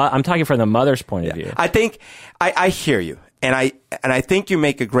from I'm talking from the mother's point of view. I think I hear you, and I think you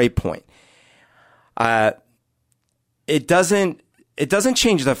make a great point. It doesn't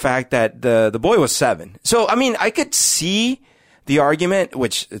change the fact that the boy was 7. So I mean, I could see the argument,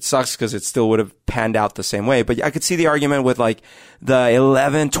 which it sucks because it still would have panned out the same way. But I could see the argument with like the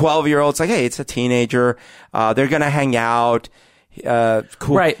 11, 12-year-olds, like, hey, it's a teenager. They're going to hang out.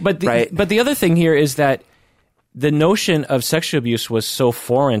 Cool. Right. But the other thing here is that the notion of sexual abuse was so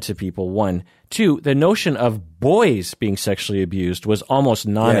foreign to people, 1. 2, the notion of boys being sexually abused was almost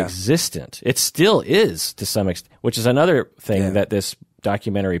non-existent. It still is to some extent, which is another thing that this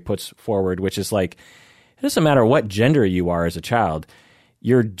documentary puts forward, which is like, it doesn't matter what gender you are as a child,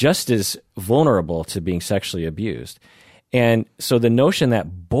 you're just as vulnerable to being sexually abused. And so the notion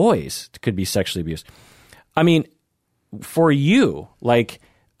that boys could be sexually abused, I mean, for you, like,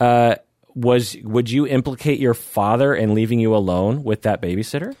 would you implicate your father in leaving you alone with that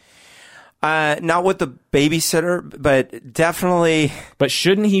babysitter? Not with the babysitter, but definitely. But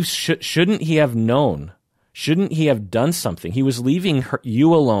shouldn't he have known? Shouldn't he have done something? He was leaving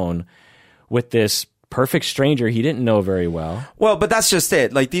you alone with this perfect stranger he didn't know very well. Well, but that's just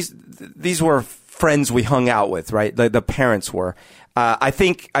it. Like, these were friends we hung out with, right? The parents were. I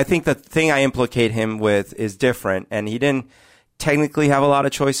think the thing I implicate him with is different, and he didn't technically have a lot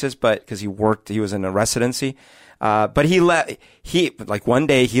of choices, but because he was in a residency. But one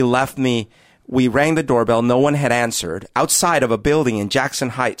day he left me. We rang the doorbell. No one had answered outside of a building in Jackson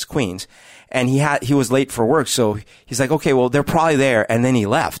Heights, Queens. And he was late for work. So he's like, okay, well, they're probably there. And then he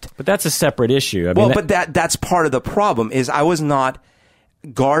left. But that's a separate issue. I mean, that's part of the problem is I was not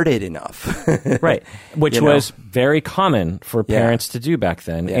guarded enough. Right. Which was very common for parents to do back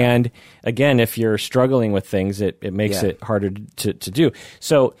then. Yeah. And again, if you're struggling with things, it makes it harder to do.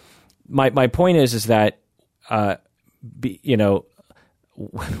 So my point is that,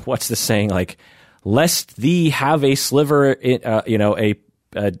 what's the saying? Like, lest thee have a sliver, a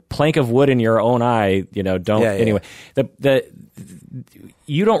plank of wood in your own eye, don't. Anyway,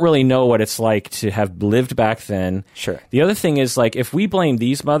 you don't really know what it's like to have lived back then. Sure. The other thing is, like, if we blame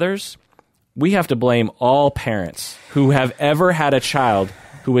these mothers, we have to blame all parents who have ever had a child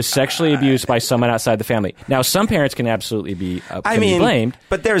who was sexually abused by someone outside the family. Now, some parents can absolutely be blamed.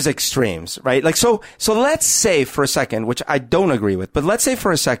 But there's extremes, right? Like, so let's say for a second, which I don't agree with, but let's say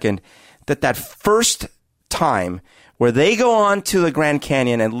for a second that first time where they go on to the Grand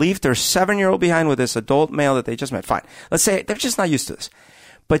Canyon and leave their 7-year-old behind with this adult male that they just met. Fine. Let's say they're just not used to this.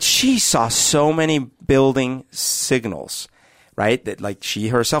 But she saw so many building signals, right? That, like, she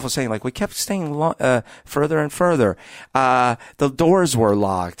herself was saying, like, we kept staying further and further. The doors were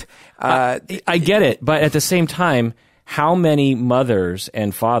locked. I get it. But at the same time, how many mothers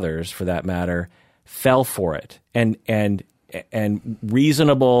and fathers, for that matter, fell for it? And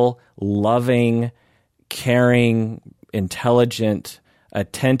reasonable, loving, caring, intelligent,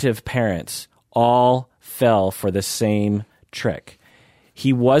 attentive parents all fell for the same trick.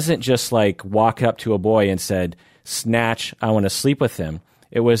 He wasn't just like walk up to a boy and said, snatch, I want to sleep with him.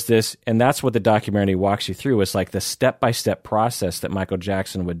 It was this, and that's what the documentary walks you through, was like the step-by-step process that Michael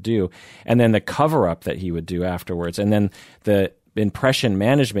Jackson would do, and then the cover-up that he would do afterwards, and then the impression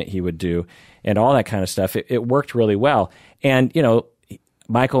management he would do, and all that kind of stuff. It worked really well. And,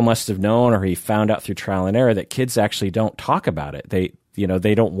 Michael must have known, or he found out through trial and error, that kids actually don't talk about it. They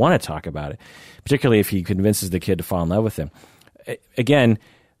don't want to talk about it, particularly if he convinces the kid to fall in love with him. Again,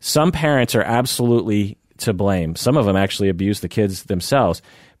 some parents are absolutely to blame. Some of them actually abuse the kids themselves.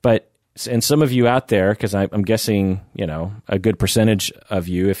 And some of you out there, because I'm guessing, a good percentage of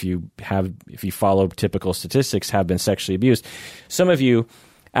you, if you follow typical statistics, have been sexually abused. Some of you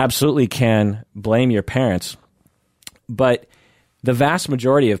absolutely can blame your parents, but the vast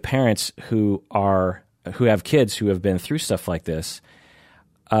majority of parents who have kids who have been through stuff like this,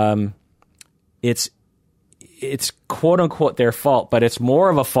 it's quote unquote their fault, but it's more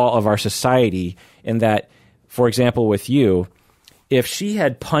of a fault of our society in that, for example, with you, if she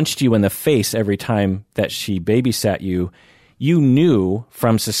had punched you in the face every time that she babysat you, you knew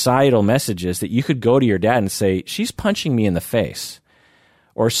from societal messages that you could go to your dad and say, she's punching me in the face,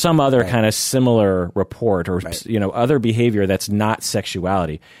 or some other kind of similar report, or other behavior that's not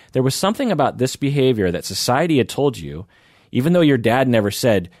sexuality. There was something about this behavior that society had told you, even though your dad never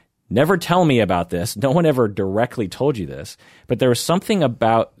said, never tell me about this. No one ever directly told you this. But there was something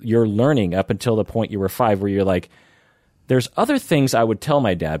about your learning up until the point you were 5 where you're like, there's other things I would tell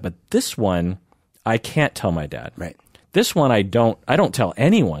my dad, but this one I can't tell my dad. Right. This one I don't tell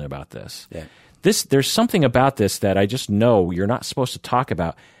anyone about this. Yeah. There's something about this that I just know you're not supposed to talk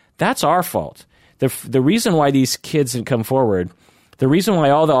about. That's our fault. The reason why these kids didn't come forward, the reason why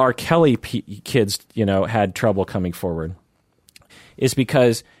all the R. Kelly kids, had trouble coming forward is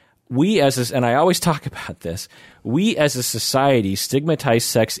because we and I always talk about this, we as a society stigmatize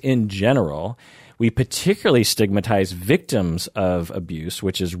sex in general. We particularly stigmatize victims of abuse,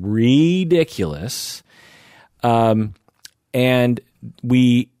 which is ridiculous. And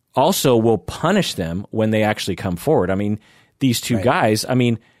we also will punish them when they actually come forward. I mean, these two guys,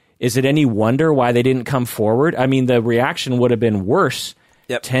 is it any wonder why they didn't come forward? I mean, the reaction would have been worse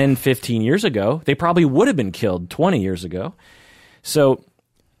 10, 15 years ago. They probably would have been killed 20 years ago. So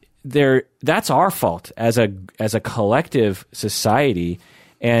that's our fault as a collective society.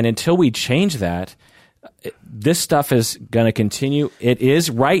 And until we change that, this stuff is going to continue. It is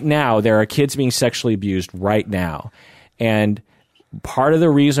right now. There are kids being sexually abused right now. And part of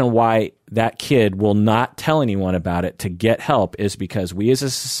the reason why that kid will not tell anyone about it to get help is because we as a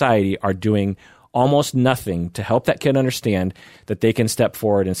society are doing almost nothing to help that kid understand that they can step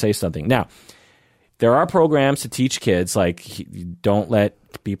forward and say something. Now, there are programs to teach kids, like don't let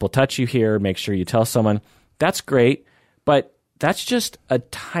people touch you here, make sure you tell someone. That's great, but that's just a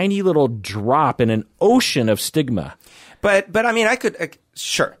tiny little drop in an ocean of stigma. But I mean, I could,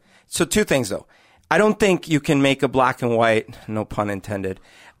 sure. So 2 things, though. I don't think you can make a black and white, no pun intended,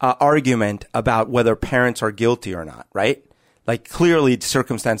 argument about whether parents are guilty or not, right? Like, clearly,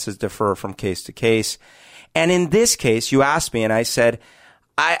 circumstances differ from case to case. And in this case, you asked me, and I said,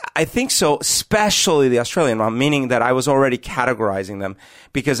 I think so, especially the Australian mom, meaning that I was already categorizing them.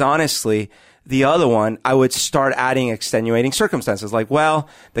 Because honestly, the other one, I would start adding extenuating circumstances. Like, well,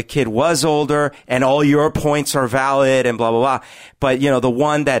 the kid was older, and all your points are valid, and blah, blah, blah. But, the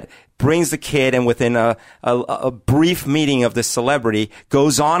one that brings the kid and within a brief meeting of this celebrity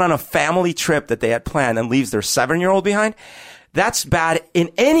goes on a family trip that they had planned and leaves their 7-year-old behind. That's bad in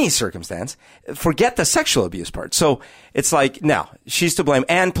any circumstance. Forget the sexual abuse part. So it's like, no, she's to blame.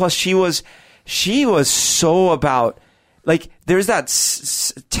 And plus she was so about, like, there's that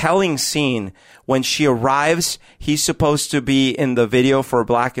telling scene when she arrives. He's supposed to be in the video for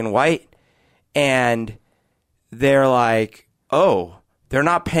black and white. And they're like, oh, they're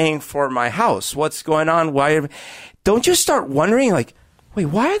not paying for my house. What's going on? Why? Don't you start wondering, like, wait,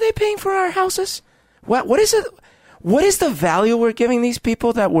 why are they paying for our houses? What is it? What is the value we're giving these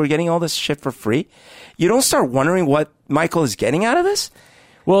people that we're getting all this shit for free? You don't start wondering what Michael is getting out of this?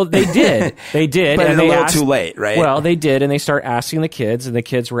 Well, they did. They did. But and it's a little too late, right? Well, they did, and they start asking the kids, and the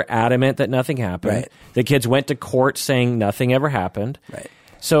kids were adamant that nothing happened. Right. The kids went to court saying nothing ever happened. Right.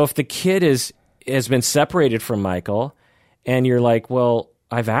 So if the kid has been separated from Michael, and you're like, well,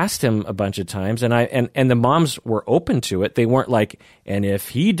 I've asked him a bunch of times, and the moms were open to it. They weren't like, and if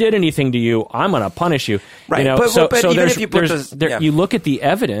he did anything to you, I'm going to punish you. Right. But even if you put you look at the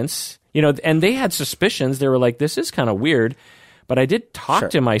evidence, and they had suspicions. They were like, this is kind of weird. But I did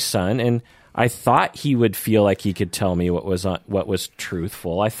talk to my son, and I thought he would feel like he could tell me what was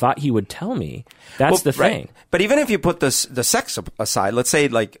truthful. I thought he would tell me. That's the thing. Right. But even if you put the sex aside, let's say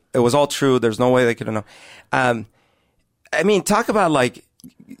like it was all true. There's no way they could have known. I mean, talk about like,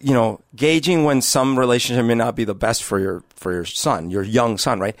 gauging when some relationship may not be the best for your son, your young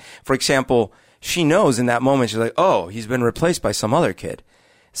son, right? For example, she knows in that moment, she's like, oh, he's been replaced by some other kid.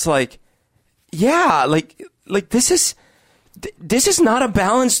 It's like, yeah, like this is not a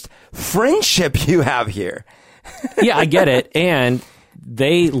balanced friendship you have here. Yeah, I get it. And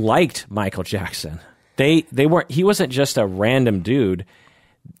they liked Michael Jackson. He wasn't just a random dude.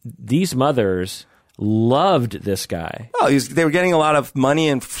 These mothers loved this guy. Oh, they were getting a lot of money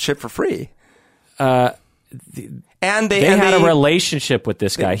and shit for free. And they had a relationship with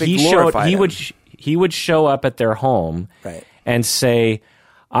this guy. He would show up at their home and say,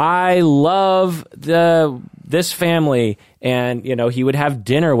 I love this family, and he would have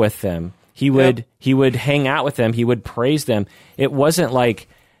dinner with them. He would hang out with them. He would praise them. It wasn't like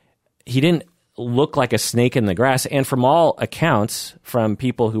he didn't looked like a snake in the grass. And from all accounts, from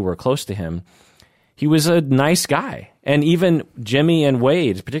people who were close to him, he was a nice guy. And even Jimmy and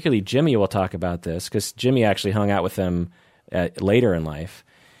Wade, particularly Jimmy, will talk about this because Jimmy actually hung out with him later in life.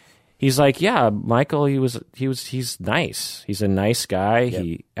 He's like, yeah, Michael, he's nice. He's a nice guy. Yep.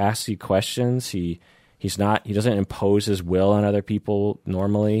 He asks you questions. He doesn't impose his will on other people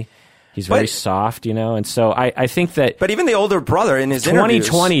normally. He's very soft, and so I think that... But even the older brother in his interviews...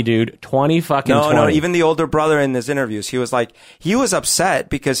 2020, dude. 20 fucking No, 20. no, even the older brother in his interviews, he was upset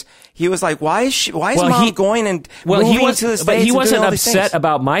because he was like, why is mom going and moving to the States? But he wasn't all upset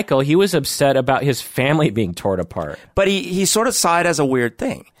about Michael. He was upset about his family being torn apart. But he sort of saw it as a weird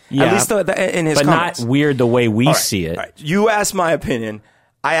thing. Yeah, at least in his comments. But not weird the way we see it. All right. You asked my opinion.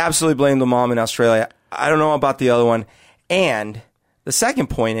 I absolutely blame the mom in Australia. I don't know about the other one. And the second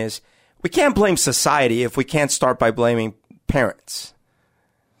point is, we can't blame society if we can't start by blaming parents.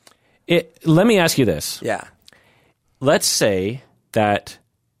 Let me ask you this. Yeah. Let's say that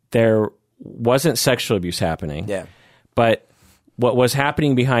there wasn't sexual abuse happening. Yeah. But what was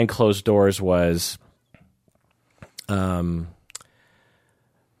happening behind closed doors was,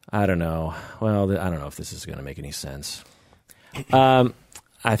 I don't know. Well, I don't know if this is going to make any sense.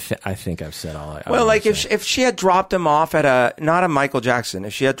 I think I've said all I Well, like if she had dropped him off at not a Michael Jackson,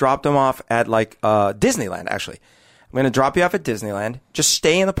 if she had dropped him off at like Disneyland, actually. I'm going to drop you off at Disneyland. Just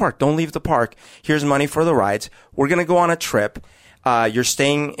stay in the park. Don't leave the park. Here's money for the rides. We're going to go on a trip. You're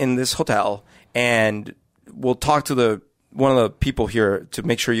staying in this hotel and we'll talk to one of the people here to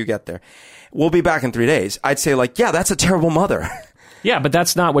make sure you get there. We'll be back in 3 days. I'd say like, yeah, that's a terrible mother. Yeah, but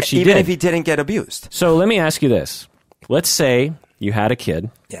that's not what she did. Even if he didn't get abused. So let me ask you this. Let's say you had a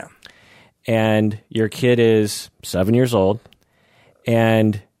kid. Yeah. And your kid is 7 years old.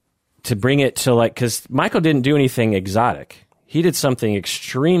 And to bring it to because Michael didn't do anything exotic. He did something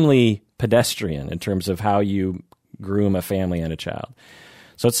extremely pedestrian in terms of how you groom a family and a child.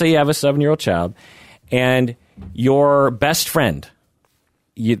 So let's say you have a 7-year-old child and your best friend,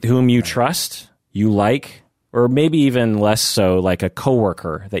 whom you trust, you like, or maybe even less so, like a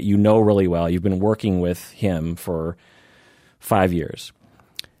coworker that you know really well. You've been working with him for 5 years.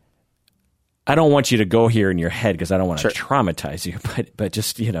 I don't want you to go here in your head because I don't want to traumatize you, but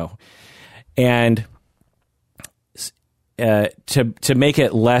just, and to make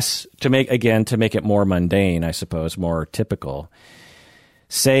it to make it more mundane, I suppose, more typical.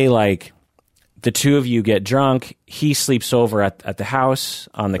 Say like the two of you get drunk, he sleeps over at the house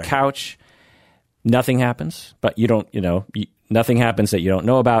on the couch. Nothing happens, but you don't, nothing happens that you don't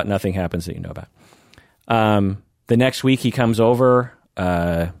know about. Nothing happens that you know about. The next week he comes over,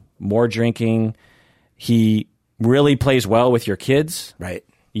 more drinking. He really plays well with your kids. Right.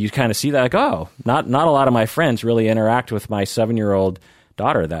 You kind of see that like, oh, not a lot of my friends really interact with my 7-year-old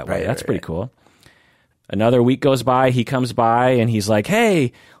daughter that way. That's pretty cool. Another week goes by, he comes by and he's like,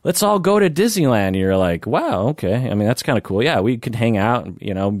 hey, let's all go to Disneyland. And you're like, wow, okay. I mean, that's kind of cool. Yeah, we could hang out,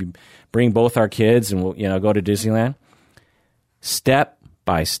 bring both our kids and we'll, go to Disneyland. Step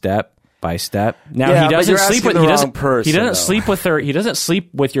by step by step. Now he doesn't sleep with he doesn't sleep with her. He doesn't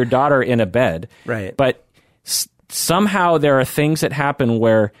sleep with your daughter in a bed. Right. But somehow there are things that happen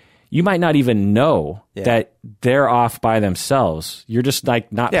where you might not even know that they're off by themselves. You're just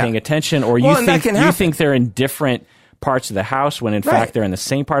like not paying attention, or you think they're in different parts of the house when in fact they're in the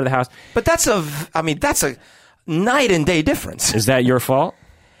same part of the house. But that's a night and day difference. Is that your fault?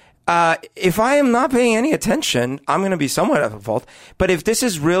 If I am not paying any attention, I'm going to be somewhat at fault. But if this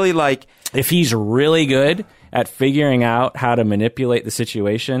is really like... If he's really good at figuring out how to manipulate the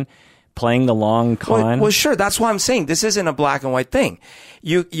situation, playing the long con... Well, sure. That's why I'm saying this isn't a black and white thing.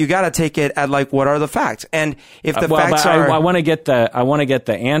 You got to take it at like, what are the facts? And if the facts are... I want to get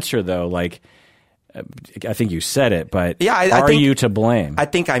the answer though. Like, I think you said it, but are you to blame? I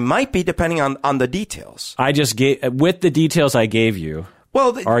think I might be, depending on the details. With the details I gave you...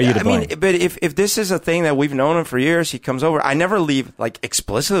 Well, are you to blame? But if this is a thing that we've known him for years, he comes over. I never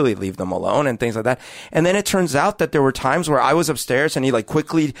explicitly leave them alone and things like that. And then it turns out that there were times where I was upstairs and he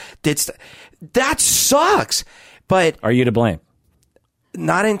quickly did that sucks. But are you to blame?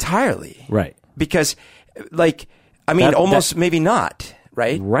 Not entirely. Right. Because almost maybe not,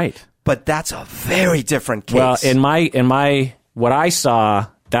 right? Right. But that's a very different case. Well, in my what I saw,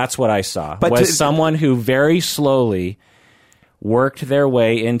 that's what I saw. But was someone who very slowly worked their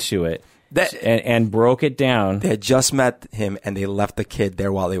way into it and broke it down. They had just met him and they left the kid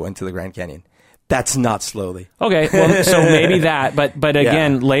there while they went to the Grand Canyon. That's not slowly. Okay, well, so maybe that, but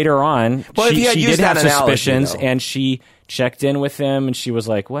again, later on, she did have suspicions, and she checked in with him, and she was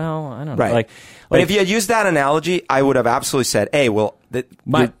like, well, I don't know. But if you had used that analogy, I would have absolutely said, A, well,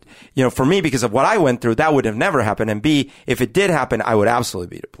 for me, because of what I went through, that would have never happened. And B, if it did happen, I would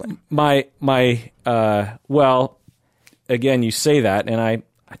absolutely be to blame. Well, again, you say that, and I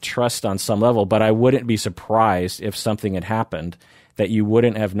trust on some level, but I wouldn't be surprised if something had happened that you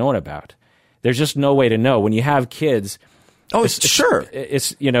wouldn't have known about. There's just no way to know. When you have kids, it's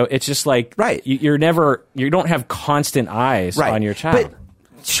just like you don't have constant eyes on your child.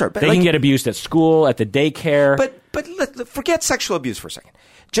 But they can get abused at school, at the daycare. But forget sexual abuse for a second.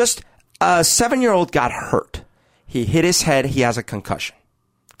 Just a 7-year-old got hurt. He hit his head. He has a concussion.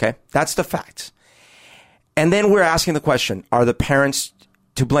 Okay, that's the facts. And then we're asking the question: are the parents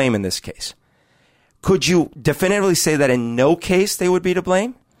to blame in this case? Could you definitively say that in no case they would be to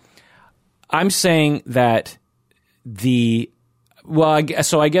blame? I'm saying that I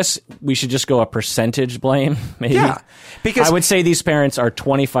guess we should just go a percentage blame, maybe. Yeah, because I would say these parents are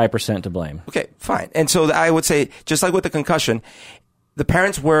 25% to blame. Okay, fine. And so I would say, just like with the concussion, the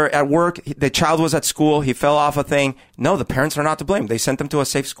parents were at work, the child was at school, he fell off a thing. No, the parents are not to blame. They sent them to a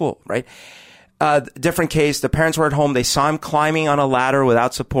safe school, right? Different case, the parents were at home, they saw him climbing on a ladder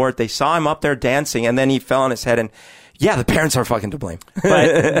without support, they saw him up there dancing, and then he fell on his head, and yeah, the parents are fucking to blame.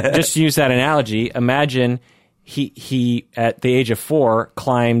 But just to use that analogy, imagine he at the age of 4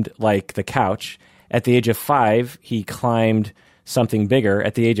 climbed like the couch. At the age of 5, he climbed something bigger.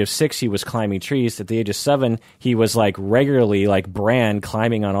 At the age of 6, he was climbing trees. At the age of 7, he was like regularly like Bran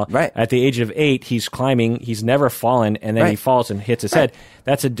climbing on all. Right. At the age of 8, he's climbing. He's never fallen, and then he falls and hits his head.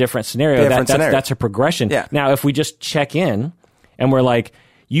 That's a different scenario. That's a progression. Yeah. Now, if we just check in and we're like,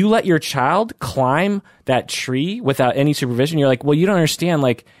 you let your child climb that tree without any supervision, you're like, well, you don't understand.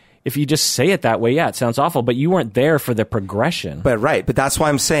 Like, if you just say it that way, yeah, it sounds awful, but you weren't there for the progression. But that's why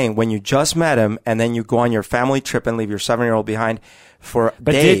I'm saying when you just met him and then you go on your family trip and leave your 7-year-old behind for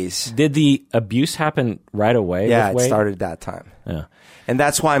days. Did the abuse happen right away? Yeah, it started that time. Yeah. And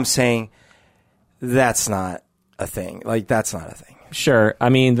that's why I'm saying that's not a thing. Like, that's not a thing. Sure. I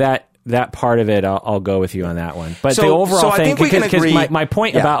mean, that part of it, I'll go with you on that one. But the overall thing, because my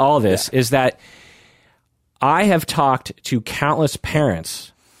point about all this is that I have talked to countless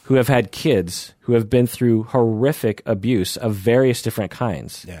parents who have had kids who have been through horrific abuse of various different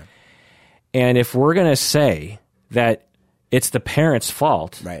kinds. Yeah. And if we're going to say that it's the parents'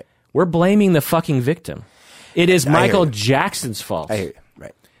 fault, right, we're blaming the fucking victim. It is Michael Jackson's fault. I hear you.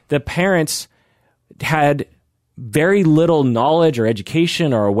 Right. The parents had very little knowledge or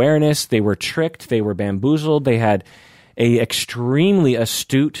education or awareness. They were tricked. They were bamboozled. They had a extremely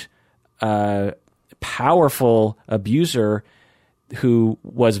astute, powerful abuser who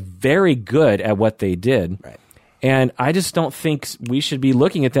was very good at what they did. Right. And I just don't think we should be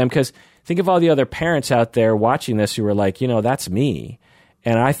looking at them, because think of all the other parents out there watching this who were like, that's me.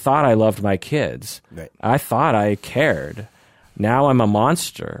 And I thought I loved my kids. Right. I thought I cared. Now I'm a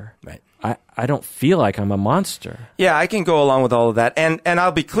monster. Right. I don't feel like I'm a monster. Yeah, I can go along with all of that. And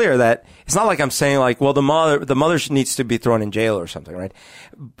I'll be clear that it's not like I'm saying like, well, the mother needs to be thrown in jail or something, right?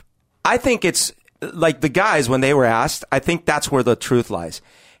 I think it's like the guys, when they were asked, I think that's where the truth lies.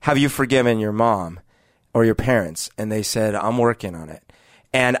 Have you forgiven your mom or your parents? And they said, I'm working on it.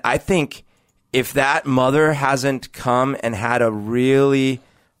 And I think if that mother hasn't come and had a really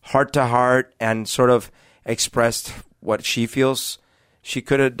heart-to-heart and sort of expressed what she feels she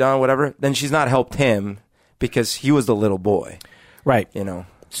could have done, whatever, then she's not helped him because he was the little boy. Right.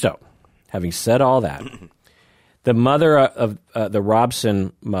 So, having said all that, the mother of the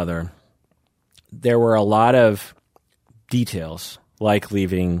Robson mother, there were a lot of details, like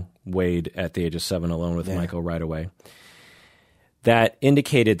leaving Wade at the age of 7 alone with Michael right away, that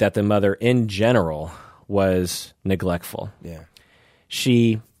indicated that the mother in general was neglectful. Yeah.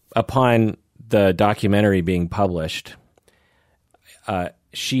 She, upon the documentary being published,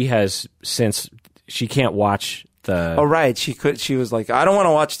 she has since, she can't watch the... Oh, right. She was like, I don't want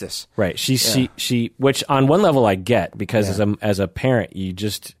to watch this. Right. She which on one level I get, because as a parent, you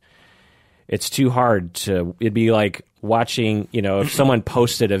just... It's too hard to... It'd be like watching, if someone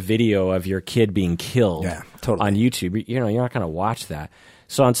posted a video of your kid being killed on YouTube, you're not going to watch that.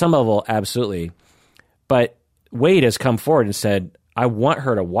 So on some level, absolutely. But Wade has come forward and said, I want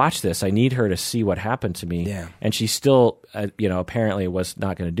her to watch this. I need her to see what happened to me. Yeah. And she still, apparently was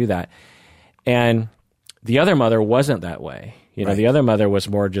not going to do that. And the other mother wasn't that way. The other mother was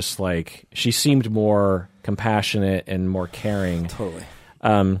more just like, she seemed more compassionate and more caring. Totally.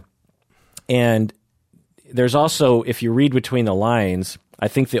 And there's also, if you read between the lines, I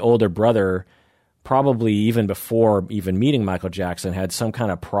think the older brother probably even before even meeting Michael Jackson, had some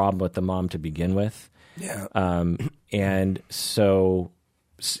kind of problem with the mom to begin with. Yeah. And so,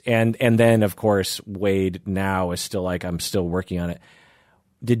 and then of course Wade now is still like, I'm still working on it.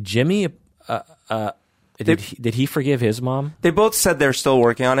 Did Jimmy, did he forgive his mom? They both said they're still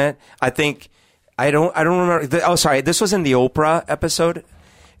working on it. I think, I don't remember. Sorry. This was in the Oprah episode.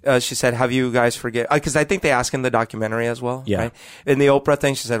 She said, have you guys forgive? Because I think they asked in the documentary as well. Yeah. Right? In the Oprah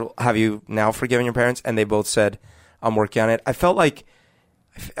thing, she said, have you now forgiven your parents? And they both said, I'm working on it. I felt like,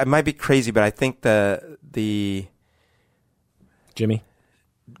 I might be crazy, but I think the Jimmy?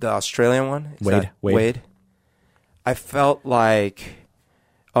 The Australian one? Wade. I felt like,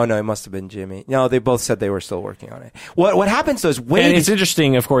 oh no, it must have been Jimmy. No, they both said they were still working on it. What happens though is Wade. And it's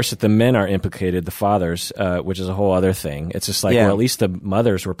interesting, of course, that the men are implicated, the fathers, which is a whole other thing. It's just like, well, at least the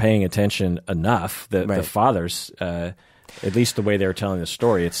mothers were paying attention enough. The fathers, at least the way they were telling the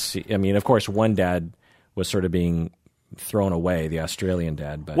story. I mean, of course, one dad was sort of being thrown away, the Australian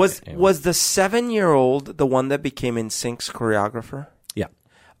dad. But was the 7-year-old the one that became NSYNC's choreographer? Yeah.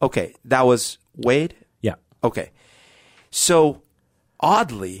 Okay, that was Wade? Yeah. Okay. So,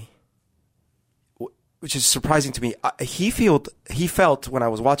 oddly, which is surprising to me, he felt when I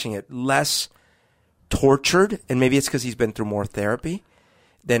was watching it less tortured, and maybe it's because he's been through more therapy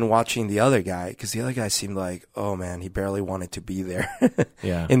than watching the other guy, because the other guy seemed like, oh man, he barely wanted to be there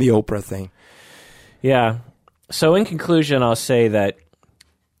in the Oprah thing. Yeah. So in conclusion, I'll say that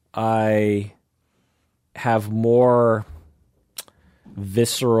I have more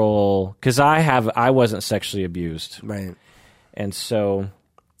visceral, because I wasn't sexually abused. Right. And so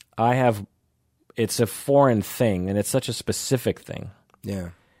it's a foreign thing, and it's such a specific thing. Yeah.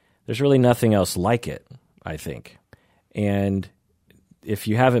 There's really nothing else like it, I think. And if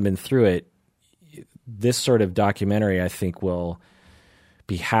you haven't been through it, this sort of documentary, I think, will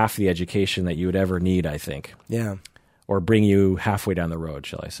be half the education that you would ever need, I think. Yeah. Or bring you halfway down the road,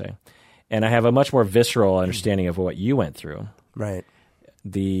 shall I say. And I have a much more visceral understanding of what you went through. Right.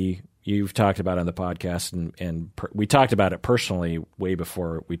 You've talked about it on the podcast, and we talked about it personally way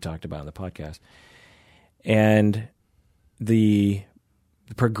before we talked about it on the podcast. And the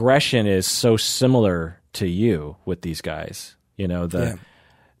progression is so similar to you with these guys. You know,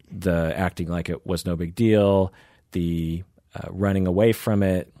 the acting like it was no big deal, the running away from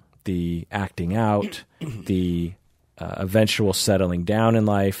it, the acting out, the eventual settling down in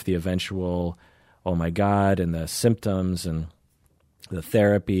life, the eventual, oh my God, and the symptoms and the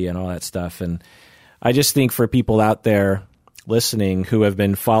therapy and all that stuff. And I just think for people out there listening who have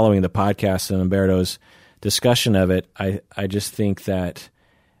been following the podcast and Umberto's discussion of it, I just think that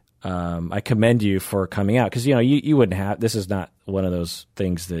I commend you for coming out, because you wouldn't have. This is not one of those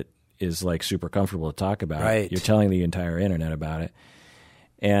things that is like super comfortable to talk about. Right. You're telling the entire internet about it,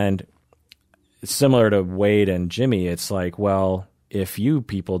 and it's similar to Wade and Jimmy. It's like, well, if you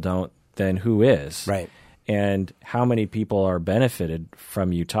people don't, then who is? Right. And how many people are benefited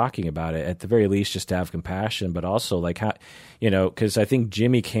from you talking about it? At the very least, just to have compassion, but also like how, because I think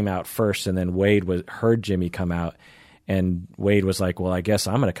Jimmy came out first, and then Wade heard Jimmy come out, and Wade was like, "Well, I guess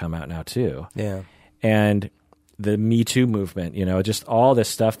I'm going to come out now too." Yeah. And the Me Too movement, just all this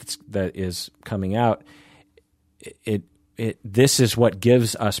stuff that is coming out. This is what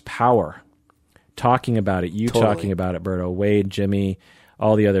gives us power. Talking about it, talking about it, Berto, Wade, Jimmy,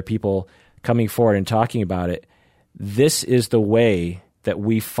 all the other people coming forward and talking about it. This is the way that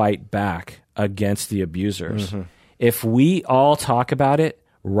we fight back against the abusers. Mm-hmm. If we all talk about it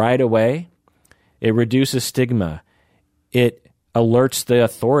right away, it reduces stigma. It alerts the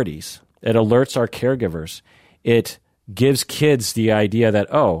authorities. It alerts our caregivers. It gives kids the idea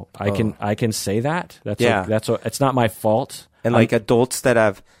that, I can say that. It's not my fault. And like adults that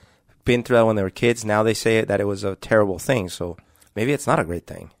have been through that when they were kids, now they say that it was a terrible thing. So maybe it's not a great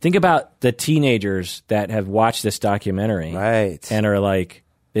thing. Think about the teenagers that have watched this documentary, right, and are like,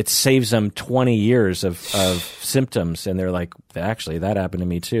 it saves them 20 years of symptoms, and they're like, actually, that happened to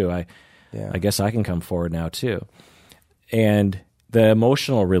me too. I guess I can come forward now too. And the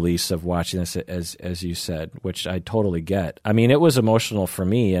emotional release of watching this, as you said, which I totally get. I mean, it was emotional for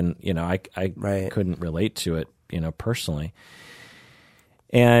me, and I couldn't relate to it, personally.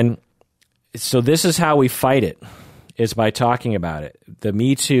 And so this is how we fight it, is by talking about it. The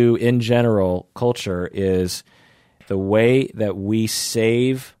Me Too in general culture is the way that we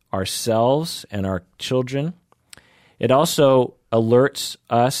save ourselves and our children. It also alerts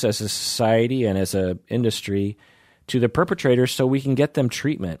us as a society and as an industry to the perpetrators so we can get them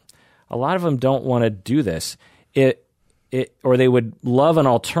treatment. A lot of them don't want to do this. Or they would love an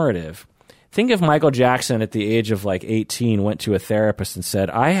alternative. think if Michael Jackson at the age of like 18 went to a therapist and said,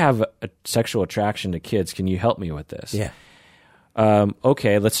 I have a sexual attraction to kids. Can you help me with this? Yeah.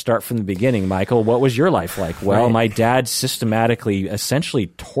 Okay, let's start from the beginning, Michael. What was your life like? Well, Right. my dad systematically, essentially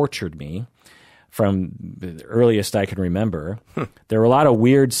tortured me from the earliest I can remember. There were a lot of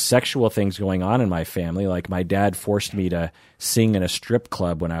weird sexual things going on in my family. Like my dad forced me to sing in a strip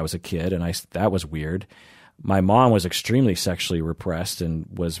club when I was a kid, and that was weird. My mom was extremely sexually repressed and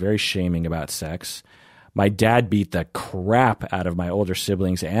was very shaming about sex. My dad beat the crap out of my older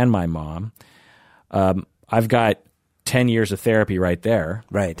siblings and my mom. I've got 10 years of therapy right there.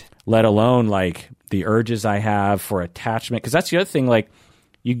 Right. Let alone like the urges I have for attachment. Because that's the other thing, like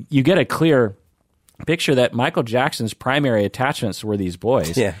you get a clear picture that Michael Jackson's primary attachments were these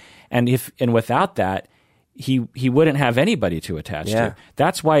boys. Yeah. And without that, he wouldn't have anybody to attach to.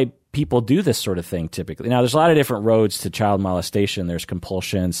 That's why people do this sort of thing typically. Now, there's a lot of different roads to child molestation. There's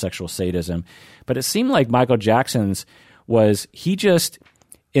compulsion, sexual sadism. But it seemed like Michael Jackson's was, he just,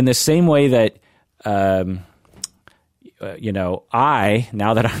 in the same way that, now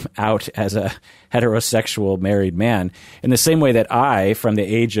that I'm out as a heterosexual married man, in the same way that I, from the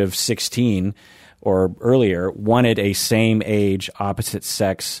age of 16 or earlier, wanted a same age, opposite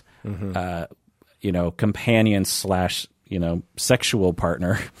sex, companion / sexual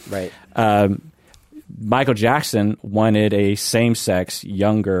partner. Right. Michael Jackson wanted a same sex,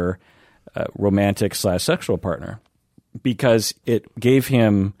 younger, romantic / sexual partner because it gave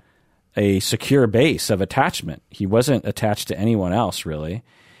him a secure base of attachment. He wasn't attached to anyone else, really.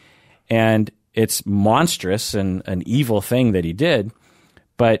 And it's monstrous and an evil thing that he did.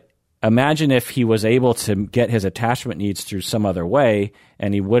 But imagine if he was able to get his attachment needs through some other way,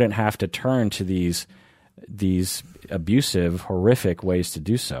 and he wouldn't have to turn to these abusive, horrific ways to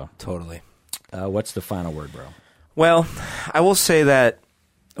do so. Totally. What's the final word, bro? Well, I will say that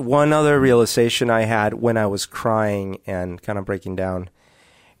one other realization I had when I was crying and kind of breaking down,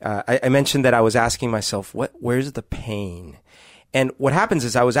 I mentioned that I was asking myself, where's the pain? And what happens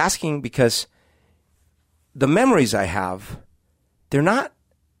is I was asking because the memories I have, they're not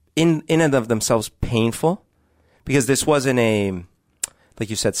in and of themselves painful, because this wasn't a, like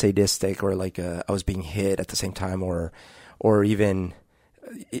you said, sadistic, or like I was being hit at the same time, or even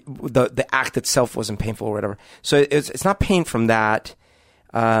the act itself wasn't painful or whatever. So it's not pain from that.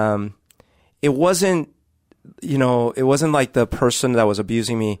 It wasn't, it wasn't like the person that was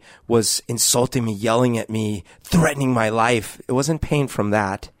abusing me was insulting me, yelling at me, threatening my life. It wasn't pain from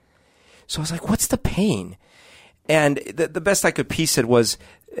that. So I was like, what's the pain? And the best I could piece it was,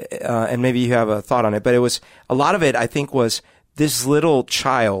 and maybe you have a thought on it, but it was, a lot of it I think was this little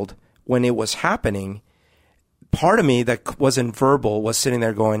child, when it was happening, part of me that wasn't verbal was sitting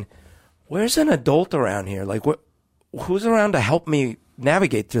there going, where's an adult around here? Like, who's around to help me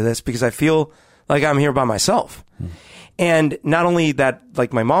navigate through this? Because I feel like I'm here by myself. And not only that,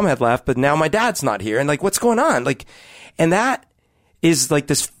 like my mom had left, but now my dad's not here. And like, what's going on? Like, and that is like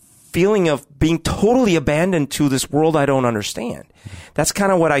this feeling of being totally abandoned to this world I don't understand. That's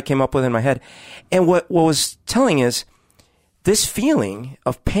kind of what I came up with in my head. And what was telling is this feeling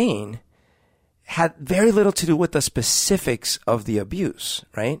of pain had very little to do with the specifics of the abuse,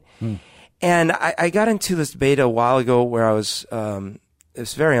 right? And I got into this debate a while ago where I was, it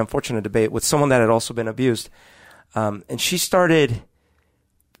was a very unfortunate debate with someone that had also been abused. And she started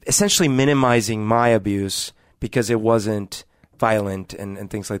essentially minimizing my abuse because it wasn't violent and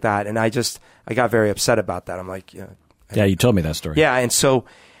things like that. And I got very upset about that. I'm like, Yeah, you told me that story. Yeah. And so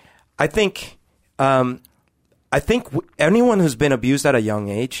I think anyone who's been abused at a young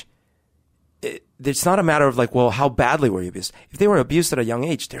age, it's not a matter of like, well, how badly were you abused? If they were abused at a young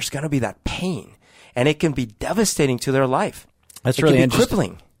age, there's going to be that pain, and it can be devastating to their life. That's it really can be interesting.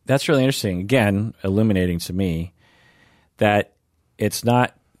 crippling. That's really interesting. Again, illuminating to me that it's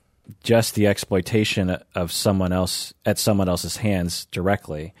not just the exploitation of someone else at someone else's hands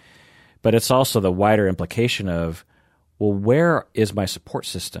directly, but it's also the wider implication of, well, where is my support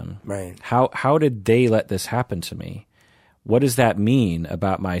system? Right. How did they let this happen to me? What does that mean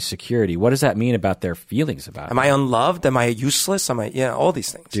about my security? What does that mean about their feelings about Am me? I unloved? Am I useless? All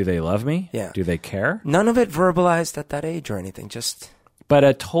these things. Do they love me? Yeah. Do they care? None of it verbalized at that age or anything. Just But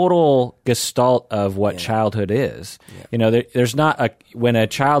a total gestalt of what childhood is. Yeah. There's not when a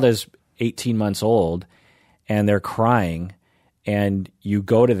child is 18 months old and they're crying and you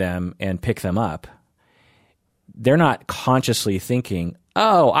go to them and pick them up, they're not consciously thinking,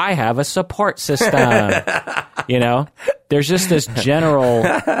 oh, I have a support system. There's just this general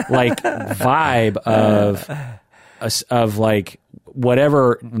like vibe of like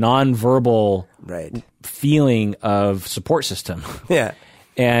whatever nonverbal right. feeling of support system. Yeah.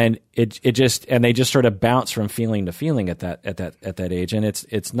 And they just sort of bounce from feeling to feeling at that age. And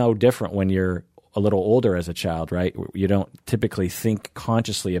it's no different when you're a little older as a child, right? You don't typically think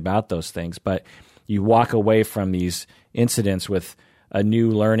consciously about those things, but you walk away from these incidents with a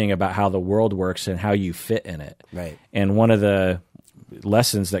new learning about how the world works and how you fit in it. Right. And one of the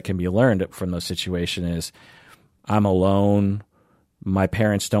lessons that can be learned from those situations is I'm alone. My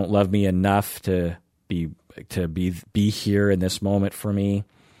parents don't love me enough to be here in this moment for me.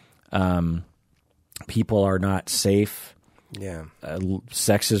 People are not safe. Yeah.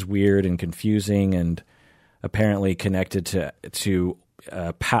 Sex is weird and confusing and apparently connected to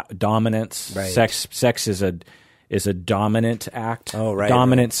dominance. Right. Sex is a dominant act. Oh, right.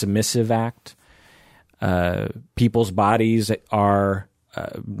 Dominant, submissive act. People's bodies are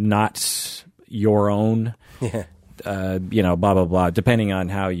not your own. Yeah. Blah, blah, blah, depending on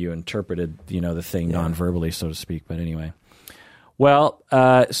how you interpreted, the thing non-verbally, so to speak. But anyway. Well,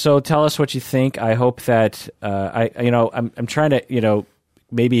 so tell us what you think. I hope that, I'm trying to,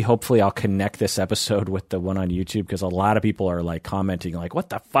 maybe hopefully I'll connect this episode with the one on YouTube because a lot of people are like commenting like, what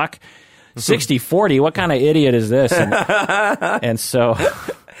the fuck? 60-40, what kind of idiot is this? And so...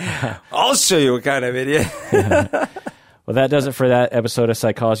 I'll show you what kind of idiot. Well, that does it for that episode of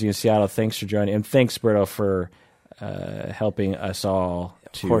Psychology in Seattle. Thanks for joining. And thanks, Brito, for helping us all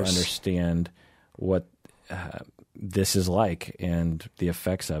to understand what this is like and the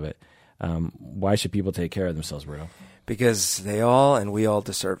effects of it. Why should people take care of themselves, Brito? Because we all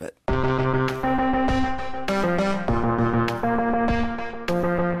deserve it.